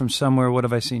you from somewhere. What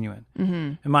have I seen you in?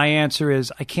 Mm-hmm. And my answer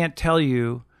is, I can't tell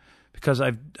you because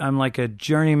I'm like a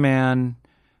journeyman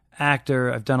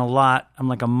actor. I've done a lot. I'm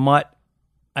like a mutt.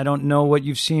 I don't know what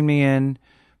you've seen me in,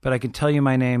 but I can tell you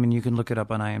my name and you can look it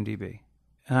up on IMDb.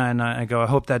 And I go, I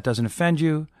hope that doesn't offend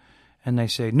you. And they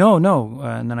say, no.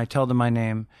 And then I tell them my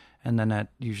name. And then that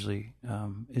usually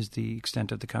is the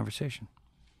extent of the conversation.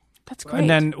 That's great. And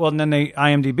then they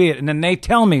IMDb it, and then they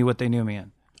tell me what they knew me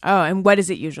in. Oh, and what is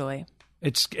it usually?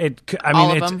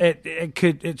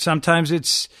 Sometimes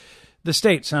it's the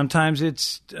state, sometimes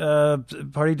it's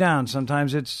Party Down,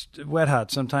 sometimes it's Wet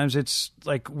Hot, sometimes it's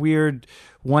like weird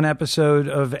one episode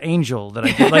of Angel that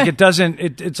I did. Like it doesn't.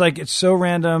 It's like it's so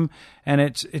random, and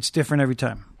it's different every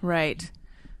time. Right.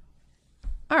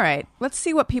 All right, let's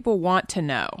see what people want to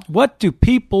know. What do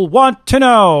people want to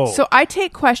know? So I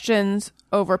take questions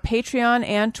over Patreon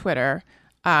and Twitter.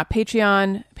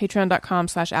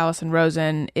 Patreon.com/Allison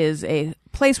Rosen is a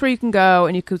place where you can go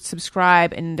and you could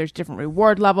subscribe, and there's different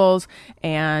reward levels,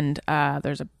 and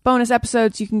there's a bonus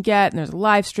episodes you can get, and there's a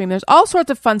live stream. There's all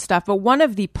sorts of fun stuff, but one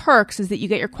of the perks is that you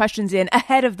get your questions in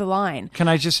ahead of the line. Can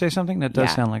I just say something? That does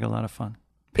Yeah. sound like a lot of fun.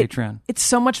 Patreon. It's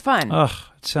so much fun. Ugh,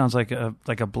 it sounds like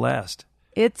a blast.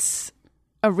 It's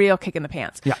a real kick in the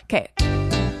pants. Yeah. Okay.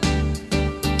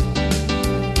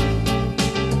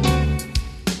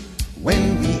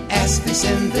 When we ask, they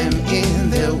send them in.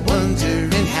 They're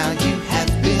wondering how you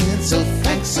have been. So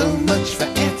thanks so much for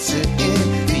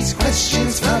answering these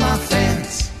questions from our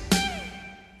fans.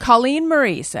 Colleen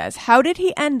Marie says, how did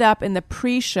he end up in the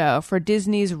pre-show for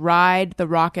Disney's Ride the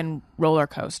Rock and Roller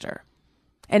Coaster?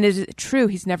 And is it true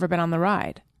he's never been on the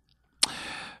ride?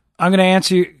 I'm going to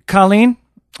answer you, Colleen.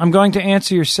 I'm going to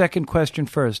answer your second question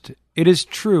first. It is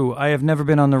true. I have never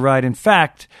been on the ride. In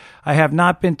fact, I have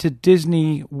not been to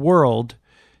Disney World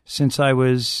since I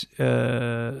was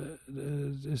in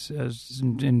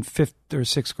 5th or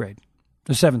 6th grade,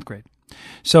 or 7th grade.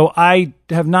 So I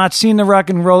have not seen the Rock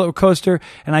and Roller Coaster,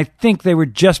 and I think they were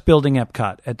just building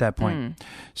Epcot at that point.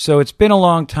 So it's been a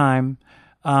long time.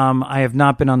 I have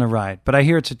not been on the ride, but I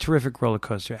hear it's a terrific roller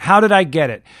coaster. How did I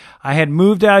get it? I had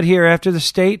moved out here after the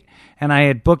state, and I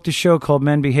had booked a show called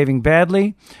Men Behaving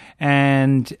Badly.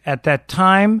 And at that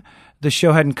time, the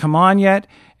show hadn't come on yet.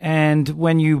 And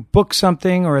when you book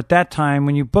something, or at that time,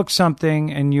 when you book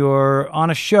something and you're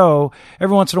on a show,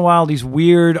 every once in a while, these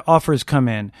weird offers come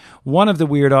in. One of the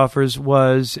weird offers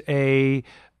was a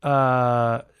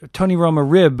Tony Roma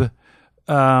rib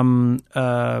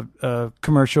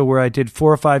commercial where I did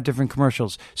 4 or 5 different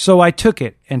commercials. So I took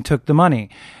it and took the money.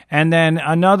 And then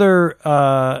another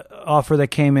offer that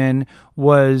came in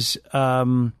was,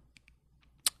 do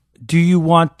you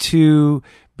want to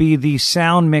be the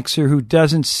sound mixer who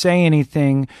doesn't say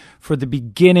anything for the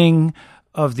beginning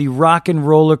of the Rock and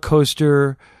Roller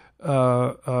Coaster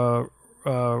ride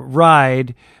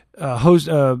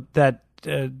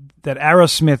that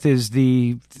Aerosmith is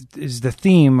the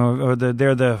theme, or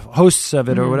they're the hosts of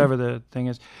it, or whatever the thing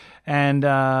is. And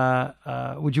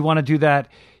would you want to do that?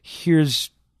 Here's,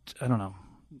 I don't know,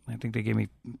 I think they gave me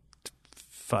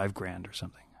 $5,000 or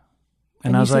something.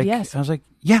 And I was like, yes. I was like,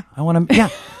 yeah, I want to, yeah,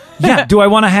 yeah. Do I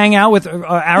want to hang out with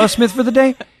Aerosmith for the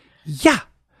day? Yeah.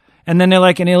 And then they're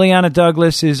like, and Ileana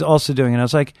Douglas is also doing it. I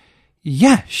was like,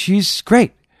 yeah, she's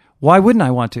great. Why wouldn't I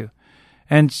want to?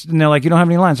 And they're like, you don't have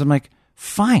any lines. I'm like,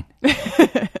 fine.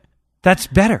 That's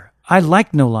better. I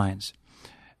like no lines.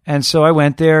 And so I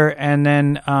went there, and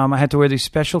then I had to wear these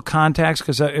special contacts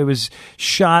because it was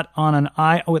shot on an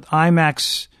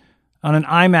IMAX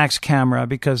camera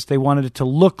because they wanted it to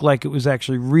look like it was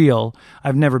actually real.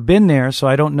 I've never been there, so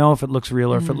I don't know if it looks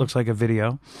real or if it looks like a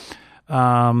video.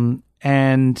 And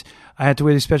I had to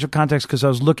wear these special contacts because I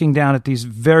was looking down at these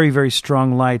very, very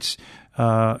strong lights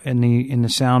in the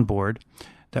soundboard.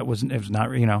 It was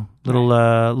not, little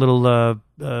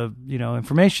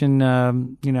information,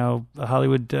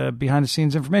 Hollywood behind the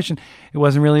scenes information. It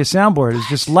wasn't really a soundboard. It was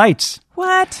just lights.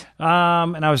 What?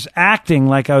 And I was acting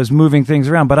like I was moving things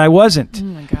around, but I wasn't. Oh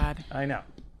my God. I know.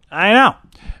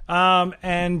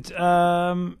 And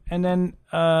then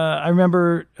I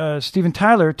remember Steven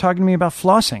Tyler talking to me about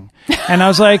flossing, and I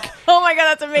was like, Oh my God,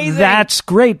 that's amazing. that's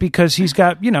great because he's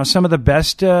got, some of the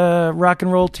best rock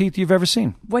and roll teeth you've ever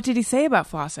seen. What did he say about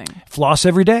flossing? Floss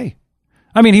every day.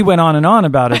 I mean, he went on and on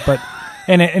about it, but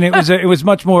and it was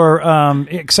much more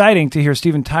exciting to hear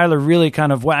Steven Tyler really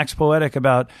kind of wax poetic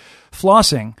about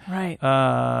flossing. Right.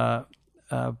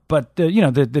 But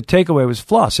the takeaway was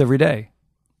floss every day.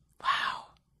 Wow.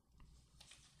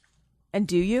 And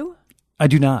do you? I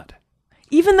do not.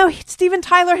 Even though Steven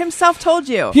Tyler himself told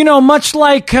you. Much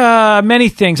like many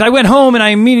things, I went home and I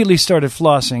immediately started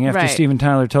flossing after Right. Steven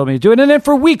Tyler told me to do it. And then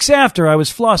for weeks after, I was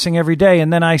flossing every day.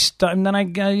 And then I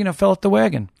fell off the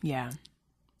wagon. Yeah.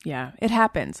 Yeah, it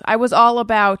happens. I was all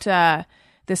about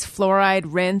this fluoride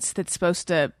rinse that's supposed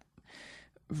to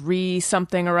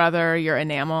re-something or other your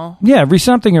enamel. Yeah,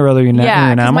 re-something or other your Yeah,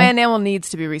 because enamel. my enamel needs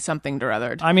to be re-something or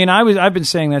othered. I mean, I've been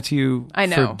saying that to you I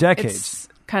know. for decades. It's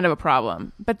kind of a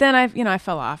problem. But then I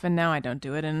fell off, and now I don't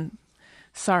do it. And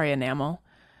sorry, enamel.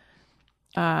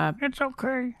 It's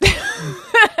okay.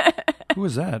 Who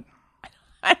was that?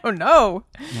 I don't know.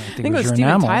 I I think it was your Steven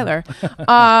enamel. Tyler.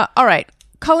 All right.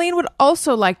 Colleen would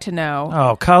also like to know.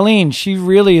 Oh, Colleen, she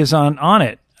really is on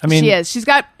it. I mean, She is. She's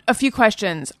got a few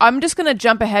questions. I'm just going to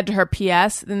jump ahead to her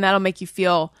PS, then that'll make you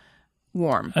feel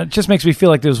warm. It just makes me feel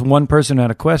like there's one person who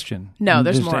had a question. No,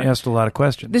 there's just more. asked a lot of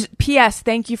questions. P.S.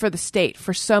 Thank you for the state.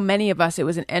 For so many of us, it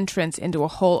was an entrance into a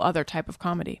whole other type of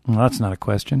comedy. Well, that's not a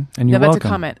question, and you're No, that's welcome.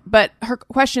 a comment. But her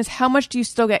question is, how much do you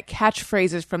still get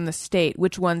catchphrases from the state?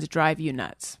 Which ones drive you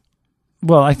nuts?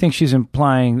 Well, I think she's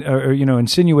implying, or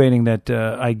insinuating that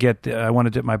I want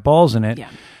to dip my balls in it. Yeah.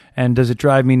 And does it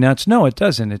drive me nuts? No, it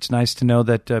doesn't. It's nice to know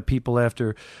that people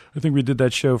after, I think we did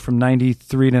that show from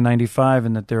 93 to 95,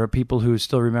 and that there are people who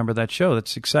still remember that show.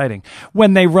 That's exciting.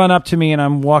 When they run up to me and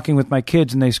I'm walking with my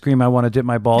kids and they scream, I want to dip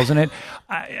my balls in it,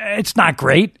 it's not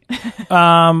great.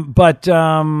 But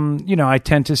I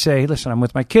tend to say, listen, I'm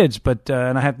with my kids, but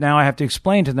and I have to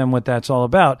explain to them what that's all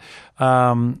about.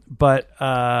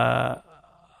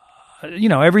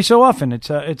 Every so often, it's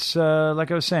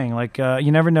like I was saying,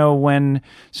 you never know when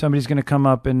somebody's going to come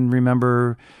up and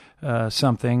remember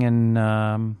something, and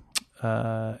it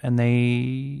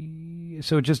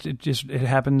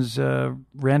happens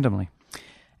randomly.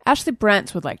 Ashley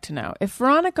Brents would like to know, if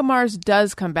Veronica Mars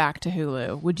does come back to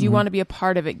Hulu, would you want to be a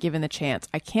part of it given the chance?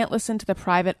 I can't listen to the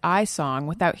Private Eye song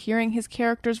without hearing his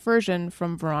character's version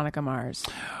from Veronica Mars.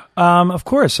 Of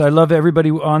course, I love everybody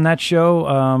on that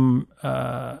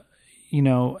show.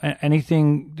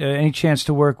 Any chance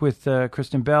to work with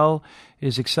Kristen Bell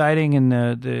is exciting, and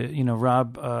the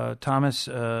Rob Thomas,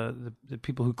 the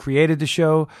people who created the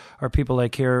show are people I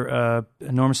care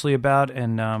enormously about,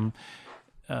 and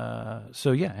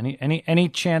any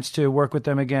chance to work with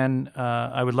them again,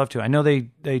 I would love to. I know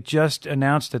they just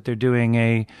announced that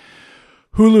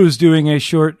Hulu's doing a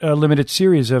short limited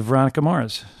series of Veronica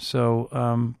Mars,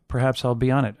 so perhaps I'll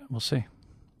be on it. We'll see.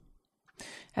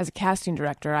 As a casting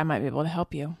director, I might be able to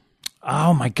help you.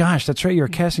 Oh my gosh, that's right. You're a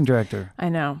casting director. I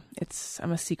know.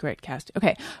 I'm a secret cast.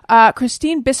 Okay.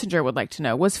 Christine Bissinger would like to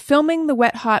know, was filming the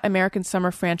Wet Hot American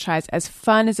Summer franchise as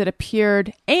fun as it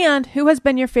appeared? And who has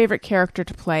been your favorite character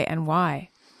to play and why?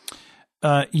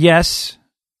 Yes.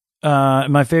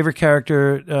 My favorite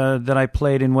character that I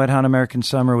played in Wet Hot American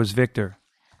Summer was Victor.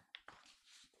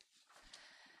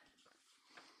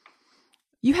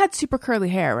 You had super curly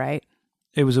hair, right?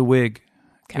 It was a wig.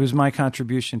 Okay. It was my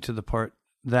contribution to the part.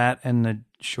 That and the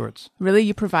shorts. Really?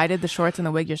 You provided the shorts and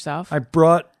the wig yourself? I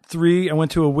brought 3. I went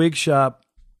to a wig shop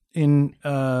in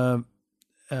L.A.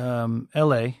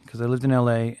 because I lived in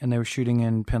L.A. and they were shooting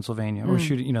in Pennsylvania. Or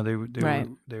shooting,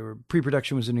 they were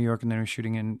pre-production was in New York and they were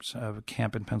shooting in a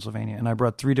camp in Pennsylvania. And I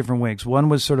brought 3 different wigs. One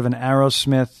was sort of an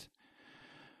Aerosmith,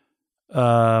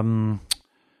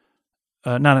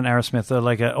 not an Aerosmith,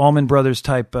 like an Allman Brothers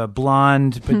type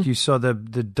blonde, but you saw the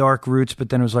dark roots, but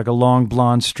then it was like a long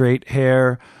blonde straight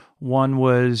hair. One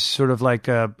was sort of like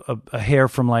a hair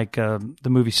from like the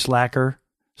movie Slackers.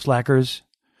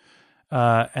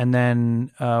 And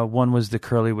then one was the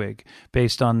curly wig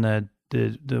based on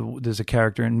there's a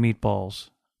character in Meatballs.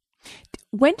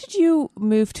 When did you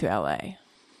move to LA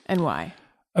and why?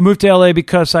 I moved to LA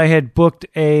because I had booked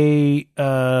I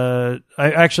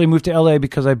actually moved to LA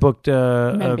because I booked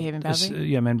Men Behaving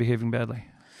Badly? Men Behaving Badly.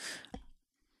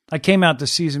 I came out the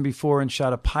season before and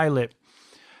shot a pilot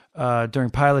during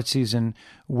pilot season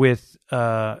with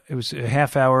it was a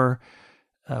half-hour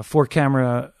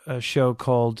 4-camera show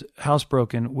called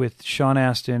Housebroken with Sean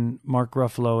Astin, Mark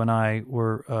Ruffalo, and I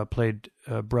were played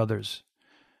brothers.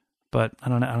 But I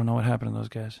don't know what happened to those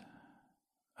guys.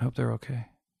 I hope they're okay.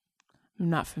 I'm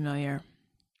not familiar.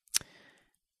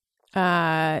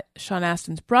 Sean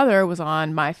Astin's brother was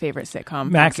on my favorite sitcom,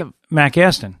 Mac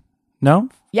Astin. No?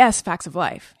 Yes, Facts of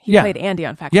Life. He played Andy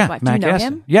on Facts of Life. Do you know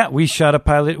Astin. him? Yeah, we shot a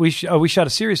pilot. We shot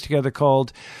a series together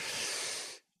called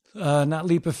not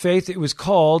Leap of Faith. It was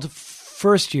called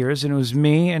First Years, and it was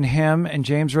me and him and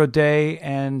James Roday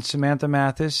and Samantha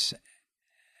Mathis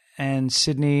and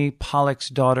Sydney Pollack's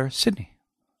daughter, Sydney.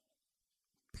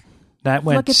 That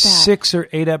went 6 or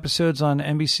 8 episodes on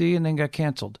NBC and then got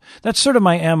canceled. That's sort of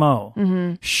my MO.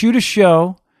 Mm-hmm. Shoot a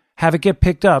show, have it get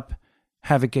picked up,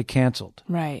 have it get canceled.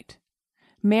 Right.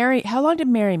 How long did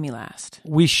Marry Me last?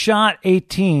 We shot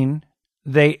 18.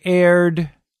 They aired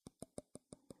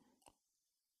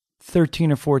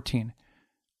 13 or 14.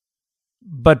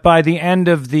 But by the end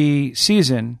of the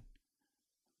season,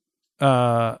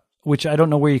 which I don't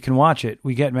know where you can watch it,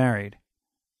 we get married.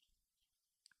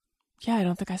 Yeah, I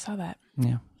don't think I saw that.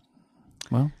 Yeah.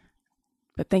 Well.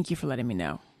 But thank you for letting me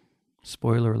know.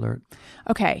 Spoiler alert.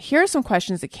 Okay, here are some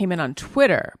questions that came in on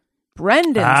Twitter.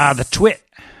 Brendan. The twit,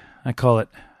 I call it.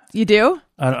 You do?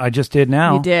 I just did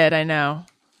now. You did, I know.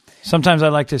 Sometimes I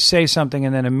like to say something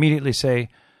and then immediately say,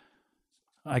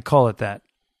 I call it that.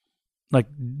 Like,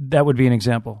 that would be an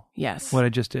example. Yes. What I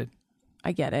just did.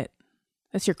 I get it.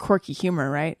 That's your quirky humor,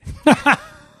 right?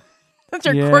 That's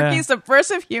your Yeah. quirky,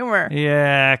 subversive humor.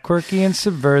 Yeah, quirky and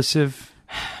subversive.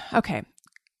 Okay.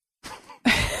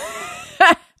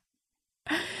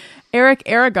 Eric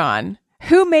Aragon.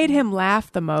 Who made him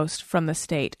laugh the most from the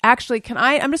state? Actually,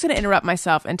 I'm just going to interrupt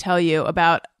myself and tell you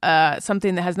about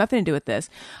something that has nothing to do with this.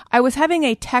 I was having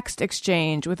a text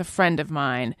exchange with a friend of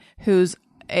mine who's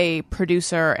a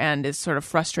producer and is sort of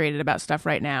frustrated about stuff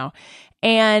right now.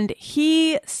 And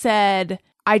he said,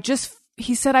 I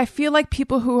feel like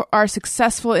people who are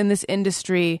successful in this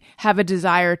industry have a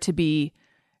desire to be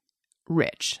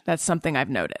rich. That's something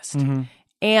I've noticed. Mm-hmm.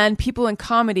 And people in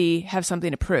comedy have something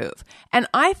to prove. And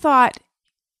I thought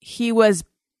he was,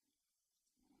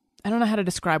 I don't know how to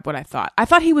describe what I thought. I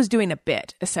thought he was doing a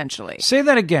bit, essentially. Say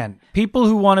that again. People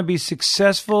who want to be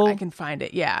successful. I can find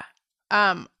it, yeah.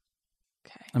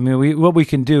 Okay. I mean, what we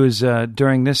can do is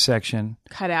during this section,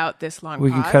 Cut out this long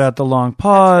we pause. can cut out the long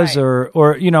pause, That's right.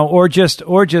 or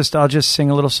just I'll just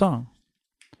sing a little song.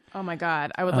 Oh my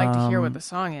God. I would like to hear what the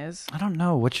song is. I don't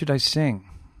know. What should I sing?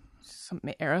 Some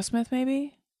Aerosmith,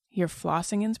 maybe? Your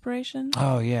flossing inspiration?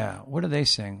 Oh yeah. What do they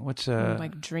sing? What's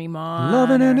Like Dream On?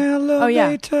 loving an or-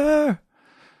 elevator,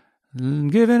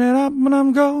 giving it up when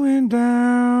I'm going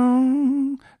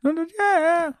down.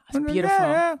 Yeah, That's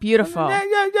beautiful. Beautiful.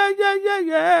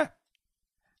 Yeah.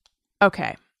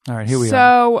 Okay. All right, here we are.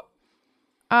 So,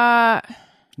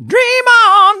 Dream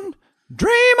on,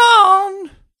 dream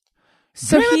on.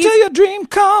 so Dream he's, until your dream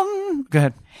come. Go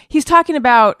ahead. he's talking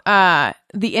about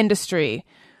the industry.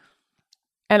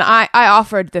 And I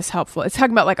offered this helpful. It's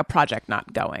talking about like a project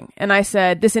not going. And I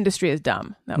said, this industry is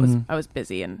dumb. I was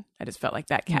busy and I just felt like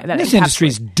that. This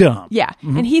industry's dumb. Yeah.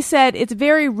 And he said, it's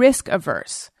very risk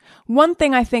averse. One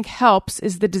thing I think helps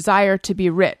is the desire to be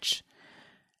rich.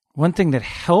 One thing that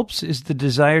helps is the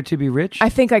desire to be rich. I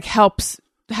think like helps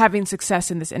having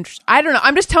success in this industry. I don't know.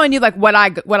 I'm just telling you like what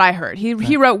I heard.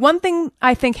 He wrote, one thing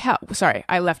I think sorry,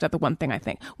 I left out the one thing I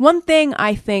think. One thing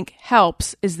I think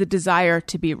helps is the desire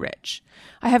to be rich.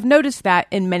 I have noticed that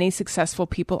in many successful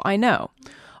people I know.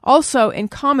 Also, in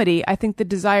comedy, I think the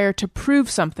desire to prove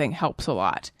something helps a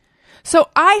lot. So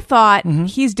I thought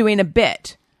he's doing a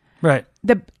bit. Right.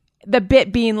 The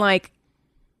bit being like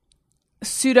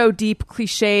pseudo deep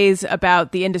cliches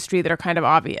about the industry that are kind of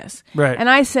obvious. Right. And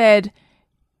I said,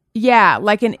 yeah,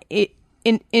 like an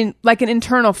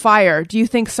internal fire. Do you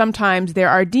think sometimes there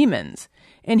are demons?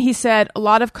 And he said, a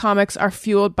lot of comics are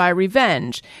fueled by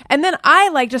revenge. And then I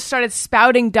like just started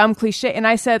spouting dumb cliche. And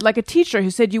I said, like a teacher who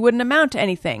said you wouldn't amount to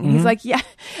anything. And he's like, yeah.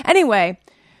 Anyway,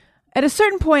 at a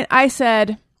certain point, I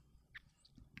said,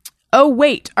 oh,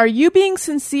 wait, are you being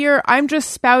sincere? I'm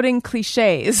just spouting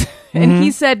cliches. And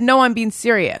he said, no, I'm being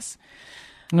serious.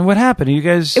 And what happened? You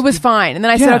guys? It was fine. And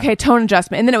then I said, okay, tone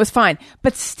adjustment. And then it was fine.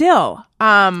 But still,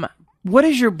 What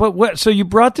is your? But what? So you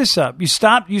brought this up. You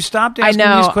stopped asking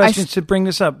these questions to bring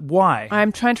this up. Why?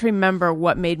 I'm trying to remember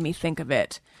what made me think of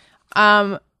it.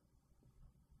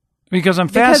 Because I'm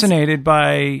fascinated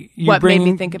by you what bringing.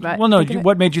 made me think about. Well, no. think of it.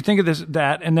 What made you think of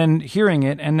that, and then hearing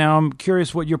it, and now I'm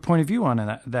curious what your point of view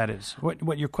on that is.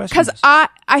 What your question is? Because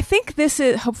I think this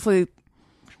is hopefully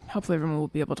everyone will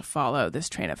be able to follow this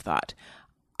train of thought.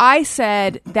 I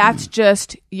said that's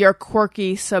just your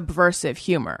quirky subversive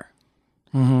humor.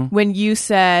 When you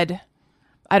said,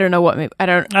 I don't know. It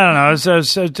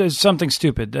was something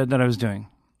stupid that I was doing.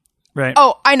 Right.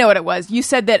 Oh, I know what it was. You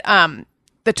said that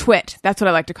the twit. That's what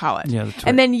I like to call it. Yeah, the twit.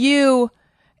 And then you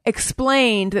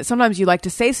explained that sometimes you like to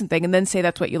say something and then say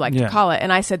that's what you like to call it.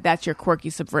 And I said that's your quirky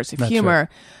subversive humor.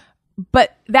 Right.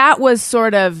 But that was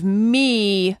sort of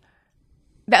me.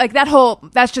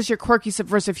 That's just your quirky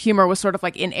subversive humor was sort of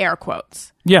like in air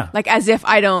quotes. Yeah. Like as if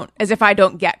I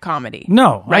don't get comedy.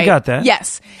 No, right? I got that.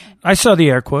 Yes. I saw the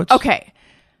air quotes. Okay.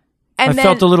 And I then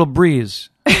felt a little breeze.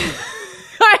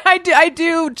 I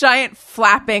do giant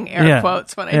flapping air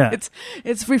quotes when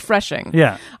it's refreshing.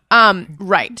 Yeah.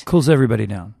 Right. Cools everybody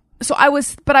down. So I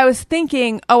was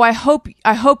thinking, oh, I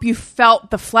hope you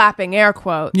felt the flapping air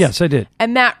quotes. Yes, I did.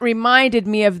 And that reminded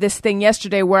me of this thing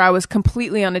yesterday where I was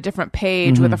completely on a different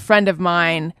page with a friend of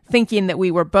mine thinking that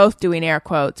we were both doing air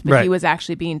quotes, but he was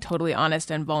actually being totally honest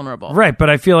and vulnerable. Right, but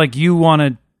I feel like you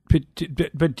want to,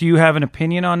 but do you have an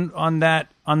opinion on that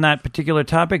particular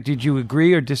topic? Did you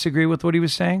agree or disagree with what he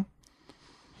was saying?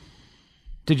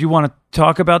 Did you want to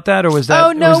talk about that, or was that?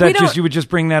 Oh, no, or was that we just don't. You would just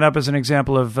bring that up as an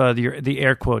example of the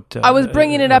air quote? I was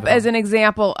bringing it up as an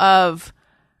example of,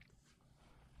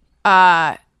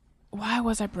 why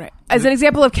was I as an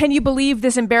example of? Can you believe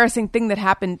this embarrassing thing that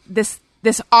happened? This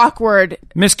awkward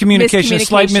miscommunication,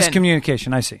 slight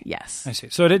miscommunication. I see. Yes, I see.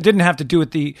 So it didn't have to do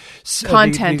with the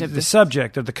content of the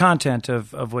subject of the content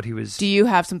of what he was. Do you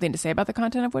have something to say about the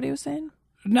content of what he was saying?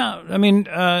 No, I mean,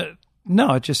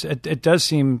 no. It does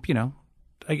seem,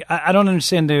 I don't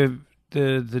understand the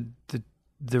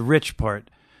rich part,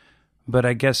 but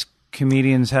I guess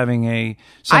comedians having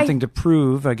something to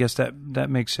prove, I guess that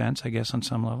makes sense. I guess on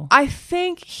some level, I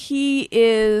think he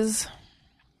is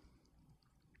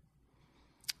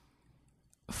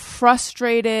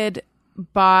frustrated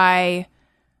by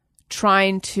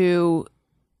trying to.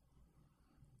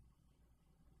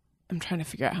 I'm trying to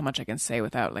figure out how much I can say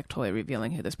without like totally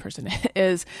revealing who this person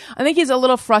is. I think he's a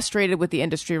little frustrated with the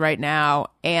industry right now,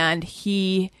 and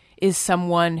he is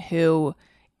someone who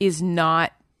is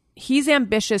not. He's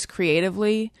ambitious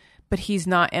creatively, but he's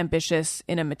not ambitious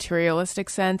in a materialistic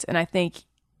sense. And I think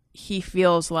he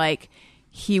feels like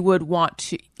he would want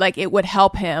to, like, it would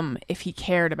help him if he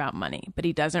cared about money, but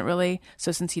he doesn't really.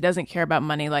 So since he doesn't care about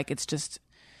money, like, it's just,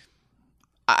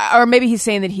 or maybe he's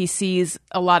saying that he sees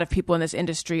a lot of people in this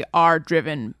industry are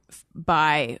driven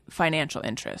by financial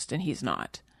interest and he's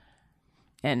not.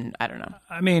 And I don't know.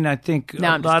 I mean, I think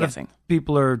a lot of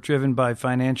people are driven by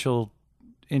financial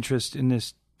interest in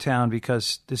this town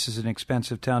because this is an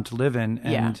expensive town to live in,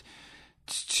 and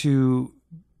to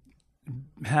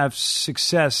have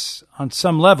success on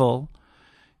some level,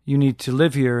 you need to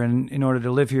live here, and in order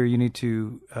to live here, you need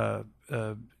to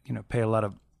pay a lot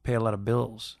of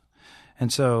bills,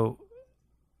 and so,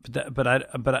 but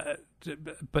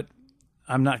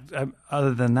I'm not.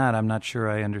 Other than that, I'm not sure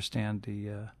I understand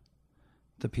the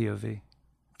POV.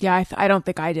 Yeah, I don't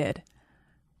think I did.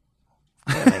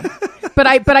 Really.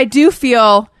 But I do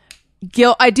feel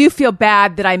I do feel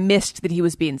bad that I missed that he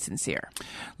was being sincere.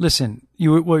 Listen,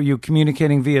 were you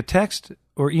communicating via text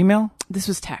or email? This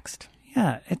was text.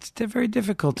 Yeah, it's very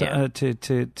difficult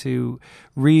to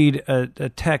read a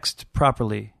text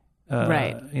properly.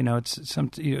 Right. It's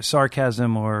some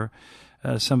sarcasm or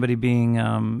somebody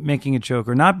being making a joke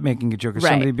or not making a joke, or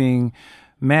somebody being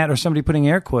mad, or somebody putting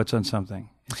air quotes on something.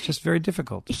 It's just very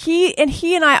difficult. He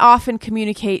and I often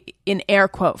communicate in air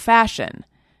quote fashion.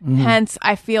 Mm-hmm. Hence,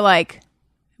 I feel like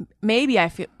maybe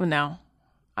I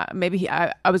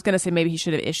was going to say maybe he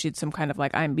should have issued some kind of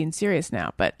like, I'm being serious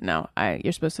now, but no,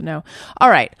 you're supposed to know. All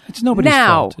right. It's nobody's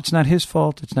fault. It's not his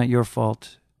fault. It's not your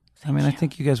fault. I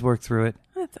think you guys worked through it.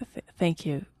 Thank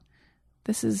you.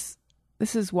 This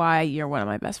is why you're one of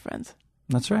my best friends.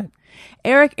 That's right.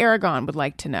 Eric Aragon would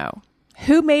like to know,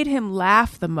 who made him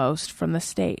laugh the most from the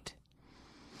state?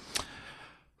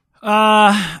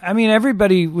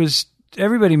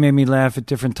 Everybody made me laugh at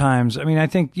different times. I mean, I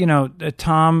think,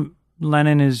 Tom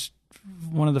Lennon is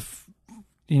one of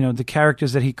the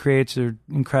characters that he creates are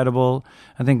incredible.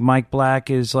 I think Mike Black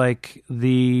is like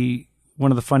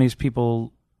one of the funniest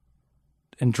people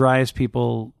and driest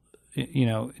people,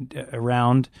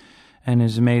 around, and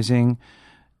is amazing.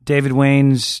 David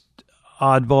Wayne's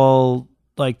oddball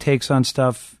takes on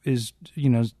stuff is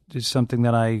something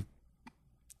that I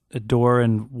adore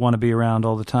and want to be around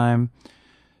all the time.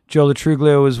 Joe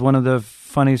Latruglio was one of the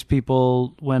funniest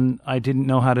people when I didn't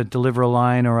know how to deliver a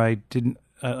line, or I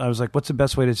was like, what's the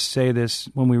best way to say this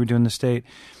when we were doing the state?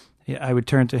 I would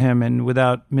turn to him, and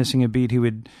without missing a beat, he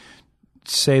would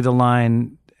say the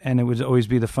line, and it would always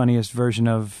be the funniest version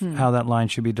of how that line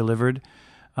should be delivered.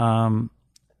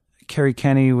 Kerry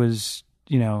Kenny was,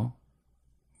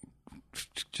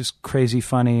 just crazy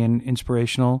funny and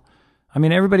inspirational. I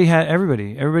mean, everybody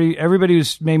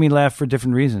who's made me laugh for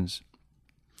different reasons.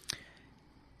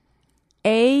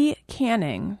 A.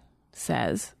 Canning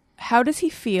says, how does he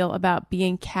feel about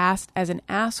being cast as an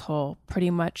asshole pretty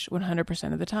much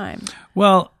 100% of the time?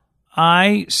 Well,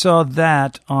 I saw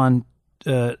that on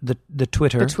the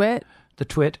Twitter. The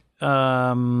twit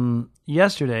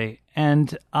yesterday,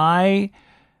 and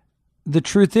the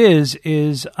truth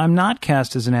is I'm not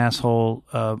cast as an asshole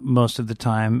most of the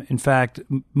time. In fact,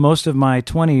 most of my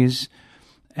 20s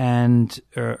and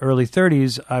early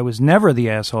 30s, I was never the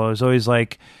asshole. I was always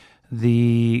like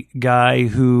the guy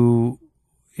who,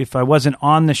 if I wasn't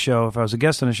on the show, if I was a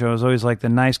guest on the show, I was always like the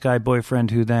nice guy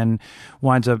boyfriend who then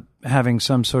winds up having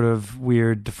some sort of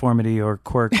weird deformity or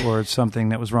quirk or something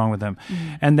that was wrong with them.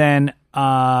 Mm-hmm. And then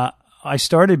I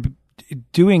started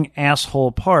doing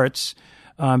asshole parts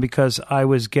because I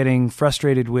was getting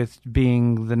frustrated with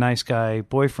being the nice guy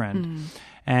boyfriend. Mm.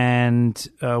 And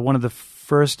one of the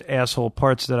first asshole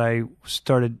parts that I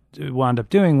wound up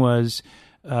doing was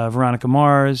Veronica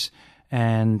Mars,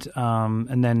 and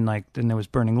then there was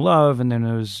Burning Love, and then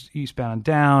there was Eastbound and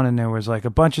Down, and there was like a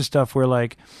bunch of stuff where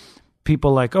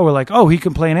people were like, oh, he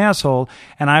can play an asshole,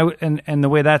 and the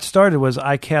way that started was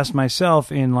I cast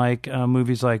myself in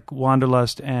movies like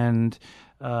Wanderlust and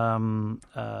Role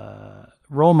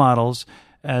Models,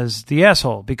 as the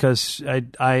asshole, because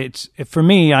for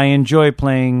me, I enjoy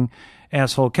playing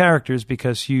asshole characters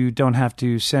because you don't have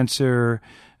to censor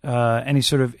any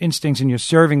sort of instincts, and you're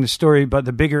serving the story. But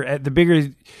the bigger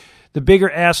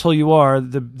asshole you are,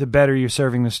 the better you're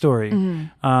serving the story.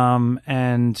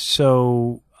 And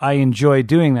so I enjoy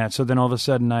doing that. So then all of a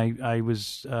sudden I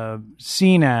was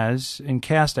seen as and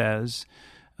cast as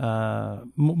more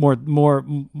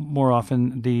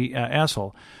often the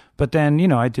asshole. But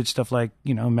then, I did stuff like,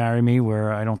 Marry Me,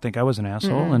 where I don't think I was an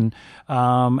asshole. And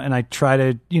I try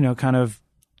to, kind of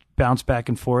bounce back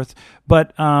and forth.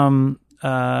 But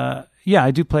yeah,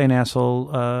 I do play an asshole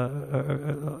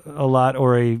a lot,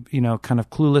 or a kind of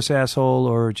clueless asshole,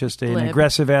 or just an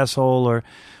aggressive asshole,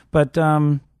 but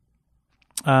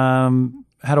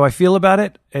how do I feel about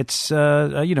it? It's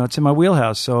it's in my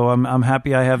wheelhouse, so I'm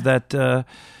happy I have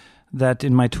that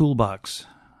in my toolbox.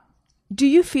 Do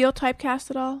you feel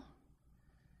typecast at all?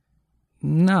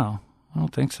 No, I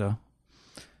don't think so.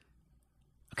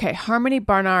 Okay, Harmony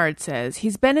Barnard says,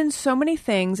 he's been in so many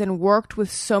things and worked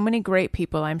with so many great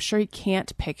people, I'm sure he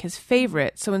can't pick his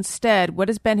favorite. So instead, what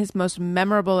has been his most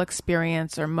memorable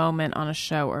experience or moment on a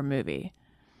show or movie?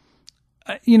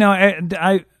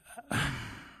 I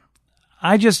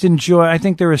just enjoy, I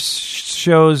think there are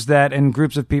shows that, and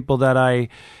groups of people that I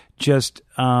just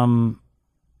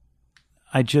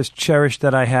cherish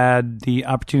that I had the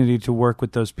opportunity to work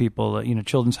with those people.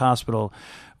 Children's Hospital,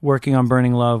 working on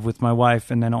Burning Love with my wife,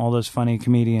 and then all those funny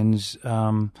comedians.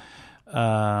 Eastbound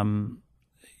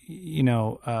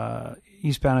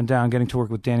and Down, getting to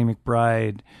work with Danny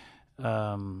McBride.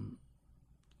 I've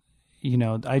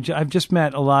just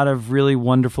met a lot of really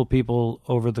wonderful people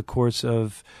over the course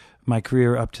of my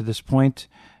career up to this point,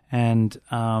 and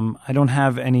I don't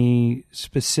have any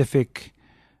specific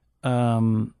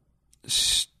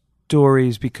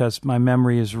stories because my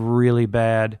memory is really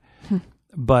bad.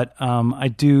 But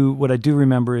what I do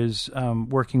remember is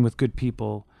working with good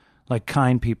people, like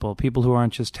kind people who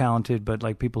aren't just talented, but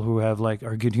like people who have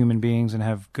are good human beings and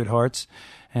have good hearts.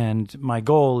 And my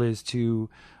goal is to,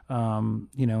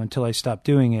 until I stop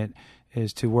doing it,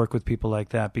 is to work with people like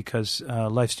that, because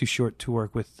life's too short to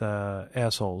work with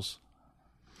assholes.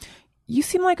 You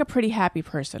seem like a pretty happy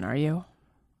person, are you?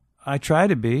 I try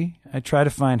to be. I try to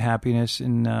find happiness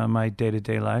in my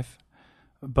day-to-day life.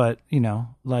 But,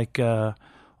 like all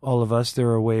of us, there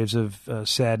are waves of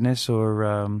sadness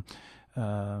or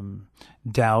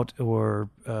doubt or,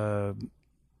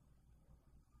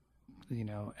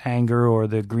 anger, or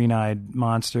the green-eyed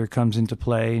monster comes into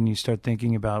play, and you start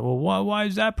thinking about, well, why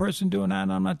is that person doing that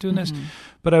and I'm not doing this?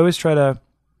 But I always try to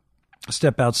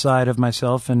step outside of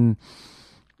myself and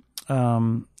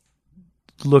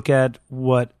look at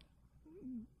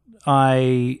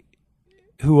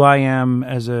who I am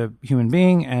as a human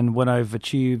being, and what I've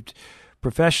achieved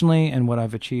professionally, and what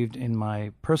I've achieved in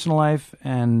my personal life,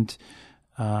 and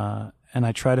I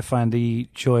try to find the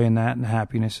joy in that and the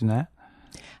happiness in that.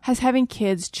 Has having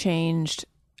kids changed?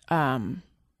 I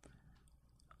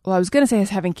was going to say, has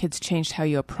having kids changed how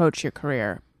you approach your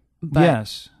career? But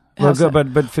yes. Well, go, but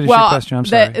finish your question. I'm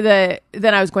sorry.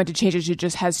 Then I was going to change it to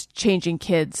just, has changing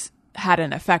kids had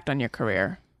an effect on your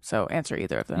career? So answer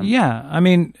either of them. Yeah. I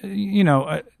mean,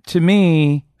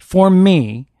 for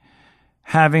me,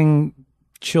 having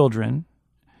children,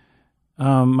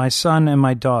 my son and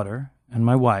my daughter and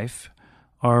my wife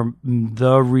are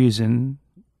the reason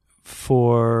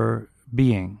for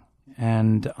being.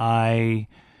 And I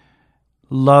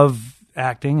love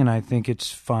acting, and I think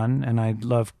it's fun, and I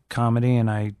love comedy,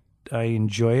 and I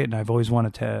enjoy it, and I've always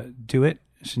wanted to do it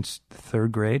since the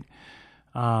third grade.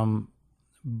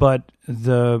 But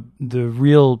the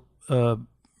real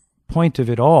point of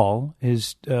it all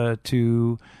is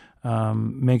to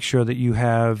make sure that you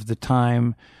have the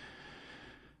time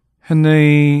and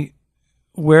the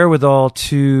wherewithal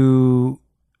to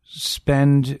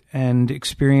spend and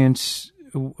experience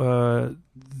the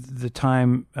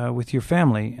time with your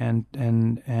family,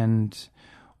 and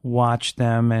watch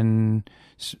them, and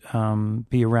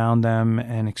be around them,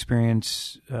 and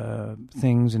experience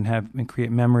things, and create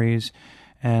memories.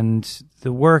 And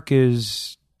the work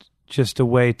is just a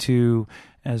way to,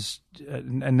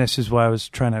 and this is why I was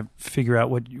trying to figure out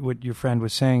what your friend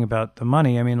was saying about the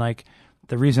money. I mean, like,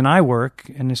 the reason I work,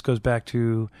 and this goes back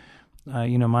to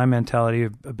my mentality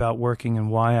about working and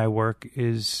why I work,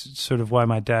 is sort of why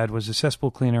my dad was a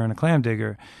cesspool cleaner and a clam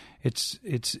digger. It's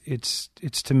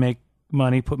to make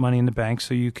money, put money in the bank,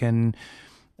 so you can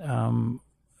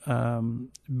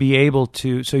be able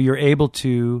to. So you're able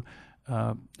to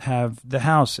have the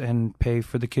house and pay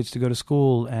for the kids to go to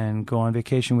school and go on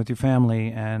vacation with your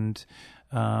family, and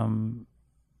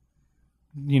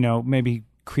maybe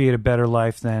create a better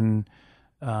life than,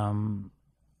 not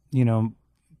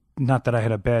that I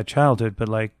had a bad childhood,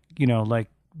 but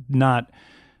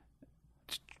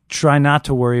try not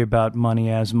to worry about money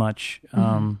as much.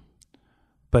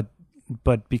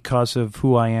 But because of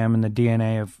who I am and the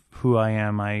DNA of who I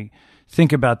am, I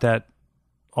think about that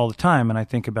all the time. And I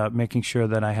think about making sure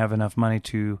that I have enough money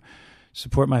to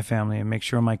support my family and make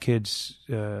sure my kids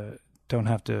don't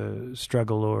have to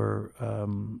struggle or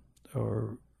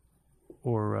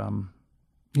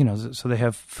so they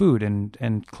have food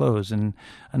and clothes and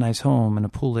a nice home and a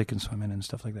pool they can swim in and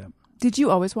stuff like that. Did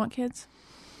you always want kids?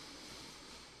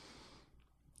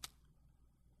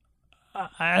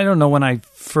 I don't know when I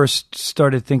first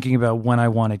started thinking about when I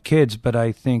wanted kids, but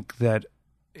I think that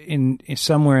in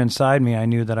somewhere inside me, I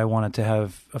knew that I wanted to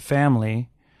have a family.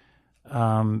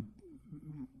 I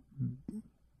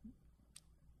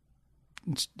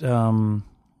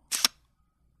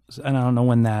don't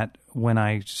know when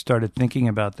I started thinking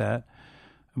about that,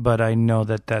 but I know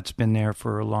that that's been there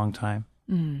for a long time.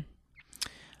 Mm.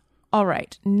 All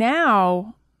right.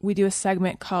 Now we do a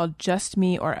segment called Just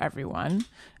Me or Everyone.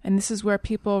 And this is where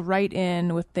people write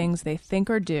in with things they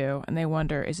think or do, and they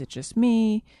wonder, is it just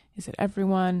me? Is it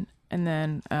everyone? And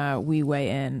then we weigh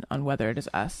in on whether it is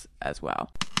us as well.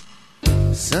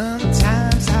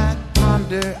 Sometimes I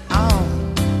ponder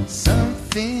on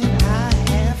something I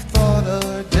have thought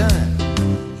or done.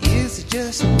 Is it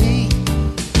just me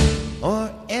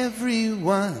or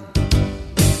everyone?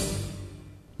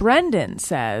 Brendan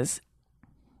says,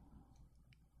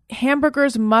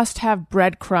 hamburgers must have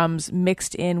breadcrumbs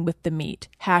mixed in with the meat.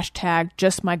 #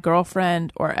 just my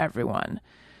girlfriend or everyone.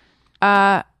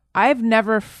 I've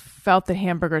never felt that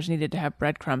hamburgers needed to have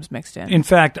breadcrumbs mixed in. In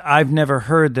fact, I've never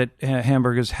heard that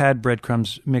hamburgers had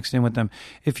breadcrumbs mixed in with them.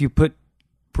 If you put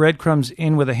breadcrumbs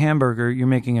in with a hamburger, you're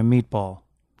making a meatball.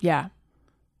 Yeah.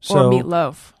 So, or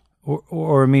meatloaf.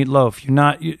 Or a meatloaf.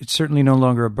 It's certainly no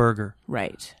longer a burger.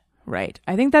 Right.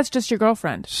 I think that's just your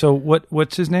girlfriend. So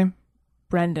what's his name?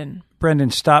 Brendan,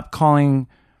 stop calling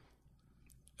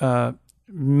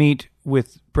meat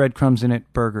with breadcrumbs in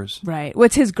it burgers. Right. Well,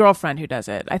 it's his girlfriend who does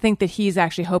it. I think that he's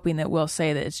actually hoping that we'll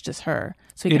say that it's just her.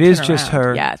 So he it can is turn just around.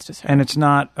 her. Yeah, it's just her. And it's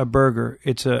not a burger.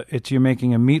 It's you're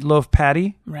making a meatloaf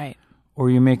patty. Right. Or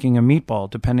you're making a meatball,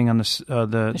 depending on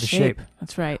the shape.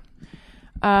 That's right.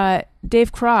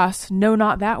 Dave Cross, no,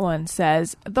 not that one,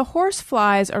 says, the horse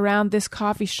flies around this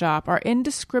coffee shop are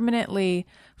indiscriminately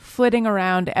flitting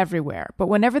around everywhere, but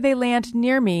whenever they land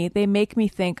near me, they make me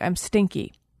think I'm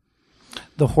stinky.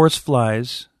 The horse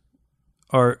flies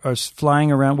are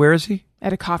flying around. Where is he?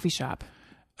 At a coffee shop.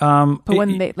 But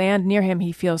when they land near him,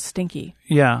 he feels stinky.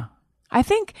 Yeah. I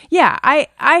think,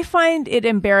 I find it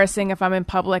embarrassing if I'm in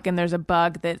public and there's a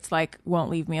bug that's like, won't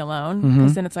leave me alone.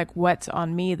 Because then it's like, what's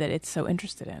on me that it's so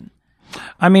interested in?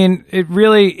 I mean, it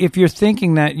really, if you're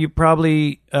thinking that, you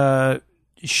probably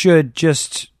should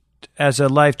just, as a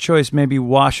life choice, maybe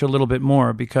wash a little bit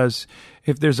more. Because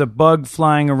if there's a bug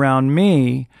flying around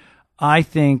me, I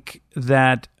think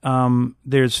that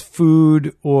there's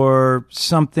food or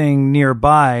something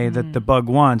nearby that the bug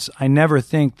wants. I never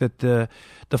think that the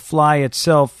fly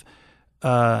itself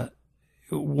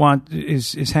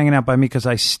is hanging out by me because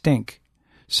I stink.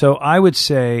 So I would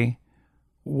say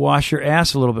wash your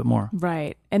ass a little bit more.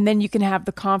 Right. And then you can have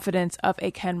the confidence of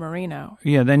a Ken Marino.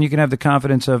 Yeah, then you can have the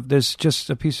confidence of there's just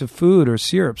a piece of food or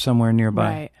syrup somewhere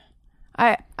nearby.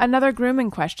 Right. Another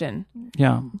grooming question.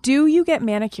 Yeah. Do you get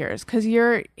manicures? Because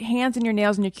your hands and your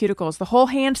nails and your cuticles, the whole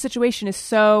hand situation is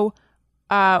so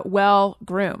well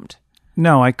groomed.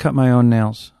 No, I cut my own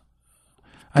nails.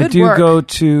 Good I do work. go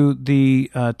to the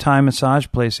Thai massage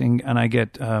place and I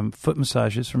get foot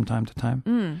massages from time to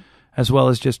time, as well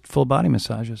as just full body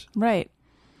massages. Right.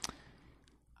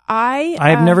 I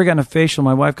have never gotten a facial.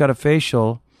 My wife got a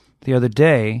facial the other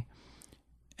day,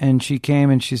 and she came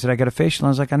and she said, I got a facial. And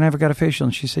I was like, I never got a facial.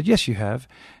 And she said, yes, you have.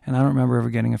 And I don't remember ever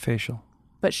getting a facial.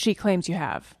 But she claims you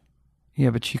have. Yeah,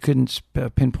 but she couldn't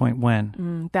pinpoint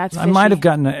when. That's I fishy. might have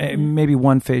gotten maybe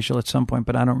one facial at some point,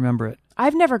 but I don't remember it.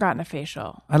 I've never gotten a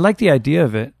facial. I like the idea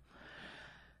of it.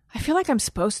 I feel like I'm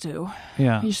supposed to.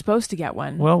 Yeah. You're supposed to get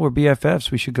one. Well, we're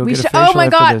BFFs. We should go get a facial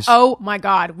after this. Oh my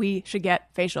God. We should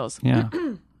get facials. Yeah.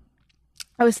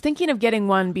 I was thinking of getting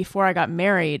one before I got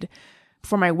married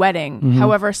for my wedding. Mm-hmm.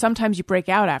 However, sometimes you break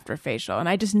out after a facial and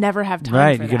I just never have time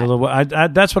right. for You that. get a little.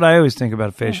 That's what I always think about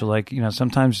a facial. Yeah. Like,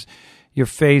 sometimes your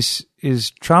face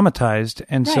is traumatized,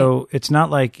 and so it's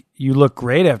not like you look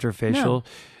great after a facial. No.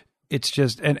 It's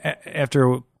just, and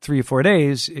after 3 or 4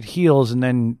 days, it heals,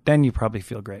 and then you probably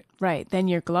feel great. Right. Then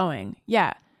you're glowing.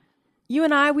 Yeah. You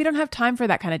and we don't have time for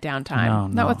that kind of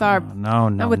downtime.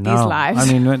 Not with these lives.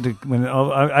 I mean,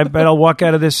 I bet I'll walk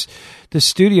out of this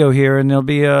studio here and there'll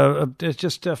be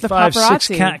just 5,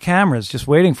 6 cameras just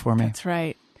waiting for me. That's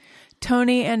right.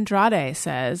 Tony Andrade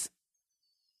says,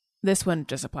 this one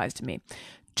just applies to me.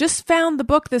 Just found the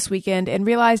book this weekend and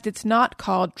realized it's not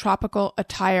called Tropical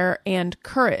Attire and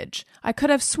Courage. I could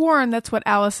have sworn that's what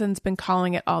Allison's been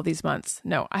calling it all these months.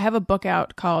 No, I have a book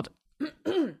out called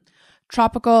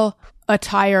Tropical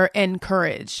Attire and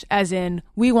Courage, as in,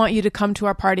 we want you to come to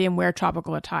our party and wear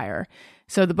tropical attire.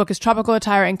 So the book is Tropical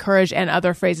Attire and Courage and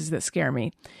Other Phrases That Scare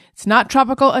Me. It's not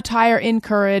Tropical Attire in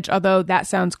Courage, although that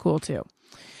sounds cool too.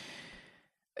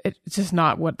 It's just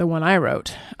not what the one I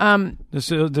wrote.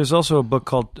 There's also a book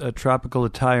called Tropical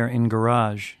Attire in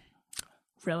Garage.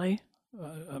 Really?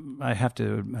 I have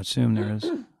to assume there is.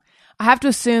 I have to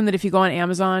assume that if you go on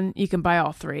Amazon, you can buy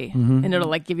all 3, and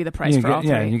it'll give you the price for all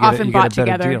 3. Often bought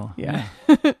together. Deal. Yeah.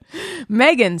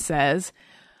 Megan says,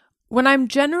 when I'm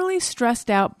generally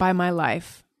stressed out by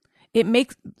life, it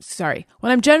makes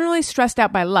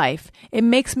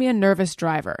me a nervous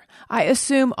driver. I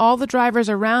assume all the drivers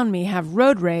around me have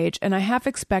road rage, and I half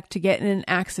expect to get in an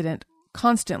accident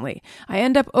constantly. I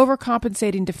end up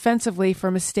overcompensating defensively for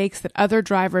mistakes that other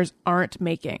drivers aren't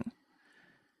making.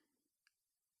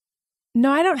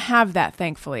 No, I don't have that,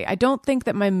 thankfully. I don't think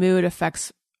that my mood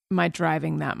affects my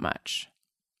driving that much.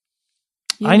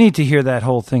 I need to hear that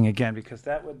whole thing again because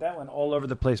that went all over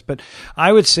the place. But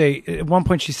I would say, at one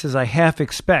point she says, I half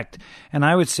expect. And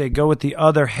I would say, go with the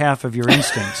other half of your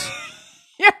instincts.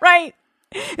 You're right.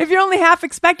 If you're only half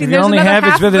expecting, there's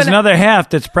another half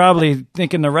that's probably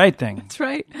thinking the right thing. That's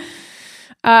right.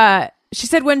 She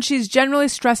said when she's generally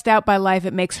stressed out by life,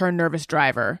 it makes her a nervous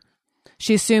driver.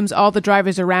 She assumes all the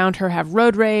drivers around her have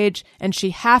road rage, and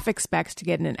she half expects to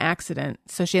get in an accident.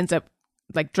 So she ends up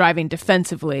driving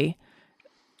defensively.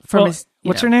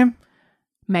 What's her name?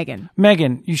 Megan.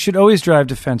 Megan, you should always drive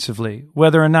defensively,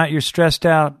 whether or not you're stressed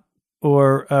out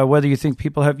or whether you think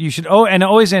people have. You should and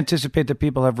always anticipate that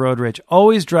people have road rage.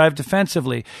 Always drive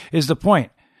defensively is the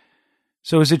point.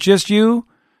 So is it just you?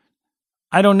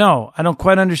 I don't know. I don't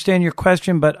quite understand your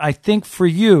question, but I think for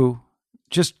you,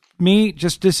 this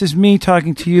is me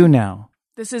talking to you now.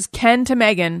 This is Ken to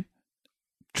Megan.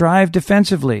 Drive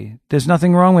defensively. There's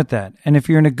nothing wrong with that. And if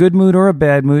you're in a good mood or a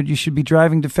bad mood, you should be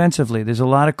driving defensively. There's a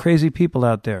lot of crazy people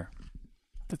out there.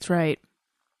 That's right.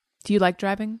 Do you like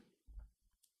driving?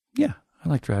 Yeah, I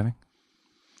like driving.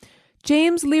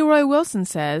 James Leroy Wilson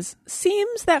says,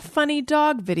 seems that funny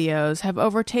dog videos have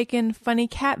overtaken funny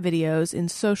cat videos in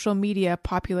social media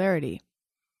popularity.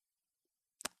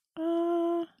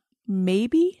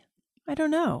 Maybe? I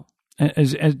don't know.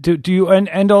 Do you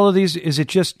end all of these? Is it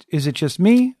just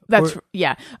me?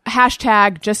 Yeah.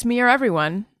 Hashtag just me or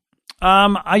everyone.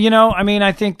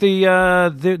 I think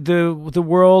the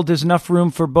world, there's enough room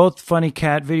for both funny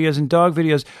cat videos and dog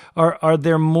videos.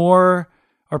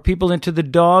 Are people into the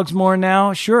dogs more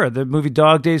now? Sure. The movie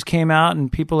Dog Days came out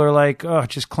and people are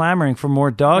just clamoring for more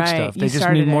dog stuff. They just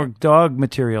need more dog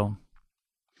material.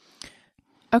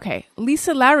 Okay,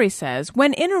 Lisa Larry says,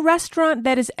 when in a restaurant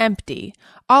that is empty,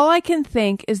 all I can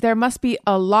think is there must be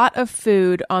a lot of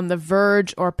food on the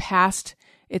verge or past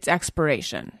its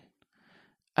expiration.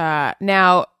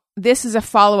 Now, this is a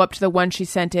follow-up to the one she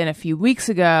sent in a few weeks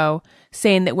ago,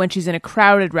 saying that when she's in a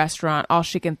crowded restaurant, all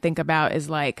she can think about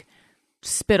is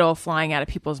spittle flying out of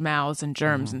people's mouths and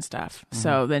germs and stuff. Mm-hmm.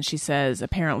 So then she says,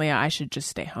 apparently I should just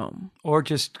stay home. Or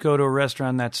just go to a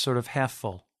restaurant that's sort of half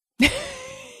full.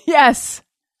 Yes.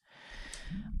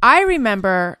 I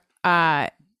remember there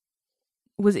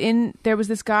was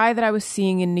this guy that I was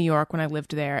seeing in New York when I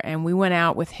lived there, and we went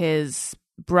out with his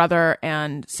brother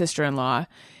and sister-in-law,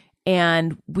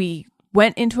 and we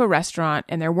went into a restaurant,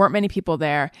 and there weren't many people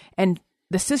there, and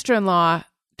the sister-in-law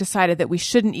decided that we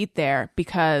shouldn't eat there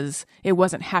because it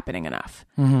wasn't happening enough.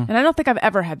 Mm-hmm. And I don't think I've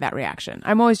ever had that reaction.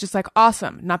 I'm always just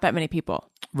awesome, not that many people.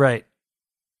 Right.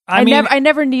 I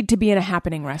never need to be in a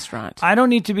happening restaurant. I don't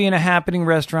need to be in a happening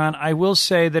restaurant. I will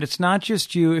say that it's not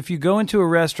just you. If you go into a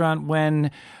restaurant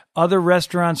when other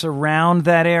restaurants around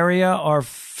that area are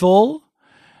full,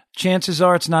 chances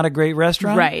are it's not a great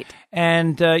restaurant. Right.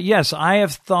 And yes, I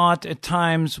have thought at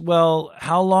times, well,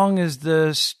 how long is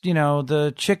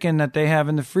the chicken that they have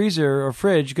in the freezer or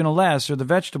fridge going to last, or the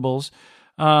vegetables,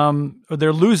 or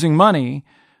they're losing money.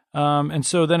 And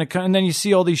so then then you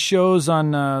see all these shows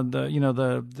on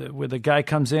where the guy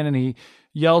comes in and he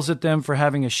yells at them for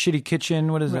having a shitty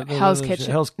kitchen. What is it? Hell's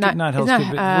Kitchen. Not Hell's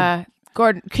Kitchen.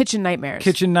 Gordon, kitchen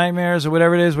nightmares or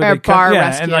whatever it is. Where Or they come, bar yeah,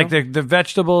 rescue. and like the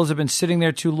vegetables have been sitting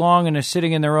there too long and they're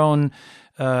sitting in their own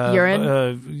urine,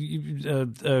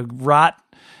 rot.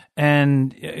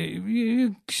 And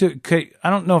I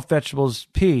don't know if vegetables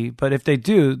pee, but if they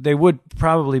do, they would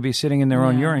probably be sitting in their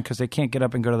own urine because they can't get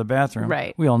up and go to the bathroom.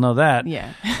 Right. We all know that.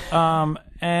 Yeah.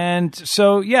 And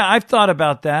so, yeah, I've thought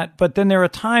about that. But then there are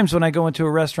times when I go into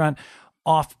a restaurant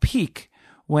off peak,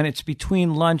 when it's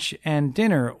between lunch and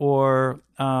dinner, or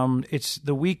it's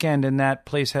the weekend and that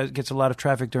place gets a lot of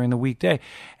traffic during the weekday.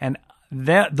 And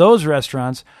those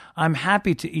restaurants, I'm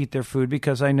happy to eat their food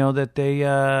because I know that they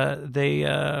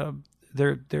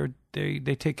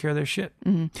take care of their shit.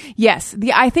 Mm-hmm. Yes.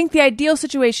 I think the ideal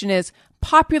situation is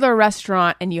popular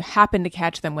restaurant and you happen to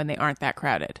catch them when they aren't that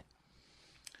crowded.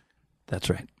 That's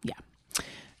right. Yeah.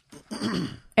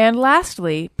 And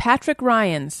lastly, Patrick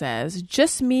Ryan says,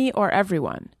 just me or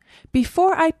everyone.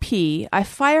 Before I pee, I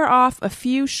fire off a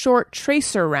few short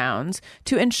tracer rounds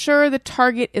to ensure the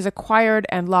target is acquired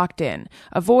and locked in,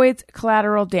 avoids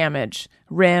collateral damage,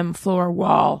 rim, floor,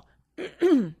 wall,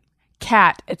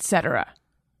 cat, etc.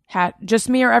 Just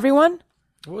me or everyone?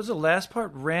 What was the last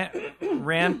part?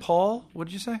 Rand Paul? What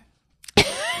did you say?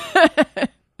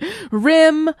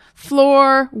 Rim,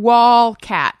 floor, wall,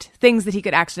 cat. Things that he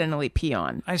could accidentally pee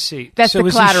on. I see. That's so the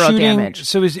is collateral he shooting, damage.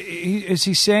 So is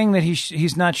he saying that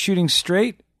he's not shooting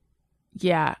straight?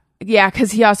 Yeah. Yeah,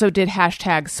 because he also did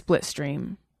hashtag split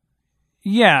stream.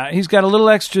 Yeah, he's got a little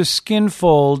extra skin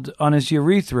fold on his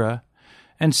urethra.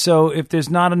 And so if there's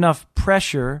not enough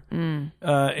pressure,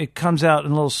 it comes out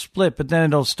in a little split, but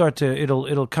then it'll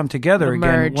come together It'll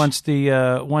again merge. once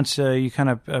you kind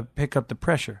of pick up the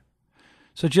pressure.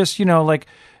 So just, like,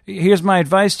 here's my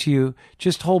advice to you.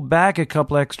 Just hold back a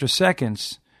couple extra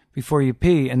seconds before you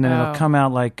pee, and then it'll come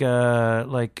out like a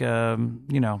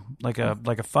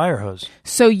fire hose.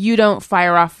 So you don't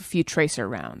fire off a few tracer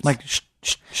rounds. Like,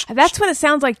 That's what it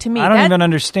sounds like to me. I don't even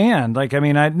understand. Like, I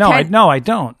mean, I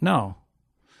don't. No.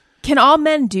 Can all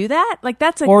men do that? Like,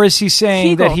 that's a Or is he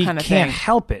saying Kegel that he kind of can't thing.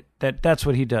 help it? That's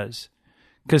what he does?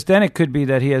 Because then it could be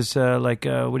that he has what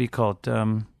do you call it?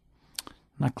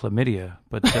 Not chlamydia,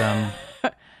 but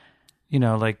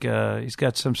he's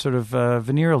got some sort of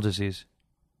venereal disease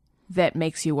that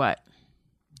makes you what?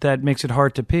 that makes it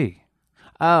hard to pee.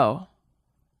 Oh.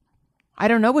 I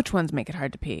don't know which ones make it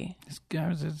hard to pee.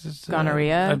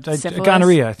 Gonorrhea? Syphilis?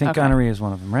 Gonorrhea. I think Okay. gonorrhea is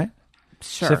one of them, right?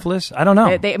 Sure. Syphilis? I don't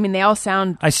know. They all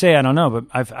sound... I say I don't know, but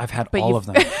I've had all of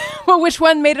them. Well, which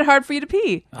one made it hard for you to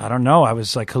pee? I don't know. I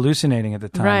was like hallucinating at the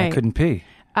time. I Right. couldn't pee.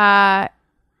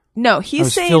 No, I he's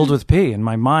was saying... filled with pee in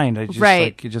my mind. I just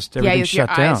right. everything your shut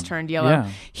down. eyes turned yellow. Yeah.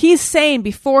 He's saying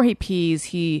before he pees,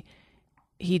 he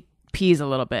pees a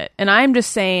little bit. And I'm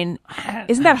just saying,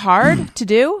 isn't that hard to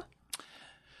do?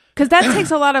 Because that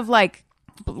takes a lot of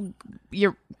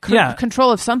your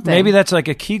control of something. Maybe that's like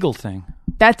a Kegel thing.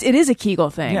 It is a Kegel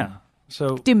thing. Yeah.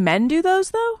 So Do men do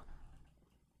those though?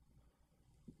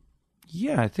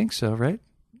 yeah, I think so, right?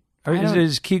 don't-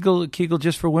 Is Kegel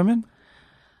just for women?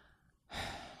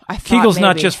 I thought Kegel's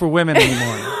not maybe. just for women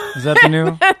anymore. Is that the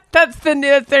new? That's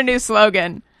their new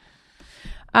slogan.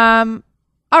 All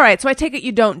right, so I take it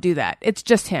you don't do that. It's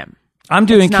just him. I'm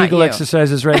doing It's not Kegel you.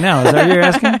 exercises right now. Is that what you're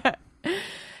asking?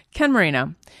 Ken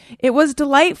Marino. It was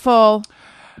delightful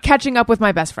catching up with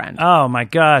my best friend. Oh my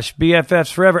gosh,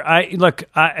 BFFs forever.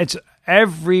 It's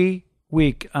every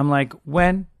week. I'm like,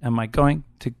 when am I going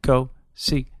to go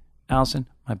see Allison,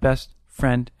 my best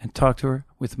friend, and talk to her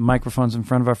with microphones in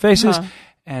front of our faces?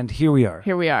 And here we are.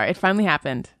 Here we are. It finally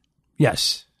happened.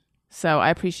 Yes. So I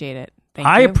appreciate it. Thank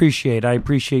I you. appreciate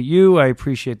you. I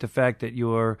appreciate the fact that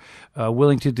you're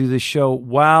willing to do this show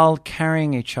while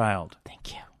carrying a child.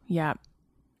 Thank you. Yeah.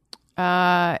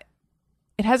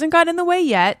 It hasn't got in the way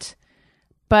yet,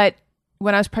 but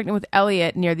when I was pregnant with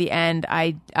Elliot near the end,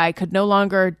 I could no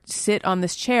longer sit on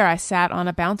this chair. I sat on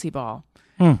a bouncy ball.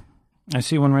 I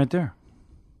see one right there.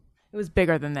 It was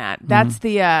bigger than that. That's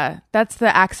the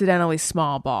accidentally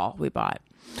small ball we bought.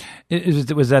 Is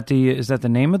that the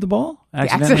name of the ball?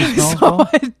 Accidentally Accidentally small ball?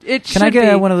 It Can I should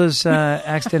get be. one of those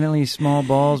accidentally small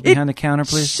balls behind the counter,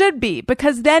 please? Should be,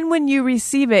 because then when you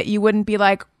receive it, you wouldn't be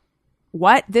like,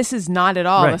 what? This is not at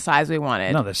all Right. the size we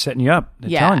wanted. No, they're setting you up. They're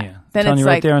Yeah. telling you. Then They're telling it's you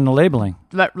right like- there in the labeling.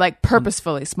 Like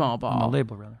purposefully small ball. On the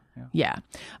label, rather. Yeah.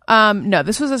 No,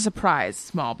 this was a surprise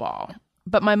small ball.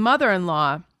 But my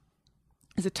mother-in-law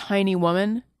is a tiny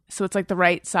woman, so it's like the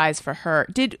right size for her.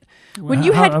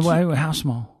 How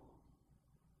small?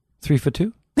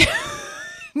 3'2"?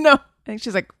 No, I think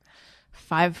she's like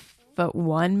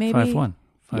 5'1", maybe. 5'1".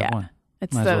 5'1". Yeah.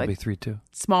 It's Might as the well like, be 3 too.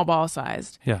 small ball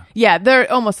sized. Yeah. Yeah,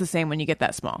 they're almost the same when you get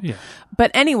that small. Yeah.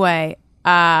 But anyway,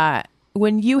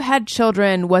 when you had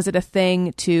children, was it a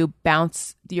thing to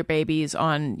bounce your babies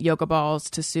on yoga balls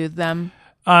to soothe them?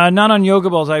 Not on yoga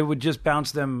balls. I would just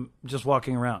bounce them just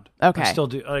walking around. Okay. I still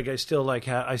do. I still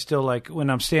like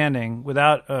when I'm standing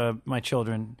without my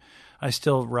children. I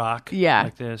still rock. Yeah.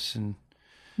 Like this. And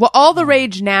Well, all the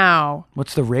rage now,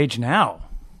 what's the rage now?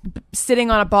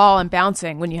 sitting on a ball and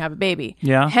bouncing when you have a baby.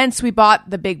 Yeah. Hence, we bought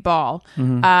the big ball, or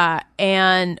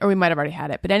we might have already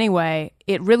had it. But anyway,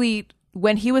 it really,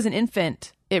 when he was an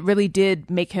infant, it really did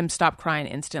make him stop crying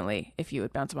instantly if you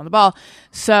would bounce him on the ball.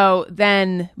 So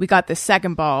then we got the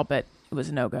second ball, but it was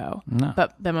a no-go. No.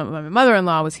 But then when my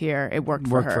mother-in-law was here, it worked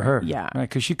for her. Yeah. Right,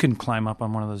 because she couldn't climb up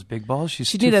on one of those big balls. She's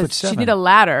She'd 2'7". need a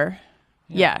ladder.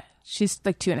 Yeah. She's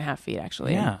like 2.5 feet,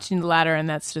 actually. Yeah. She needs a ladder, and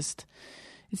that's just,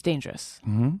 it's dangerous.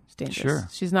 Mm-hmm. It's dangerous. Sure.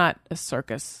 She's not a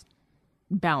circus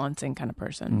balancing kind of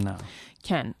person. No.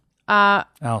 Ken,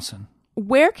 Allison.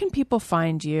 where can people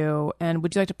find you, and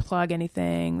would you like to plug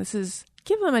anything? This is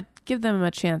give them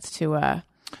a chance to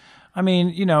I mean,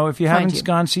 if you Find haven't you.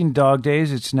 gone seen Dog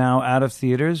Days, it's now out of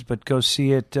theaters, but go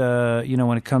see it.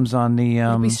 When it comes on the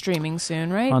it'll be streaming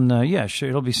soon, right? sure,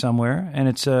 it'll be somewhere, and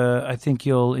it's I think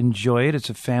you'll enjoy it. It's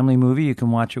a family movie. You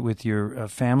can watch it with your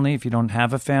family. If you don't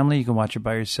have a family, you can watch it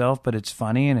by yourself. But it's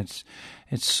funny and it's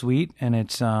sweet, and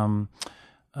it's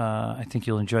I think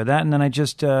you'll enjoy that. And then I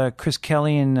just Chris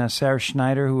Kelly and Sarah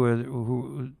Schneider,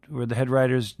 who were the head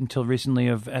writers until recently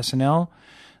of SNL.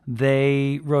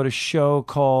 They wrote a show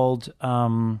called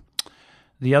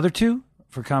The Other Two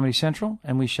for Comedy Central,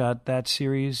 and we shot that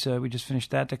series. We just finished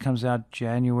that. That comes out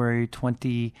January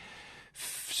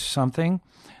 20-something.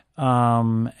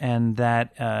 And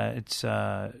that it's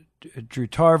Drew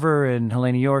Tarver and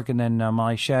Helena York, and then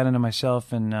Molly Shannon and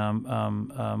myself, and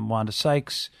Wanda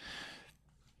Sykes,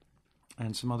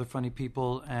 and some other funny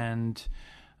people. And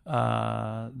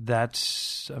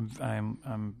that's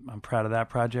I'm proud of that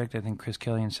project. I think Chris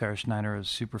Kelly and Sarah Schneider are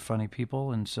super funny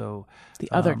people, and so the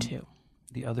other two,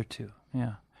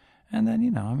 yeah. And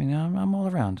then I'm all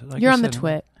around. Like you're I on said, the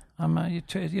twit. I'm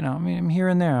I'm here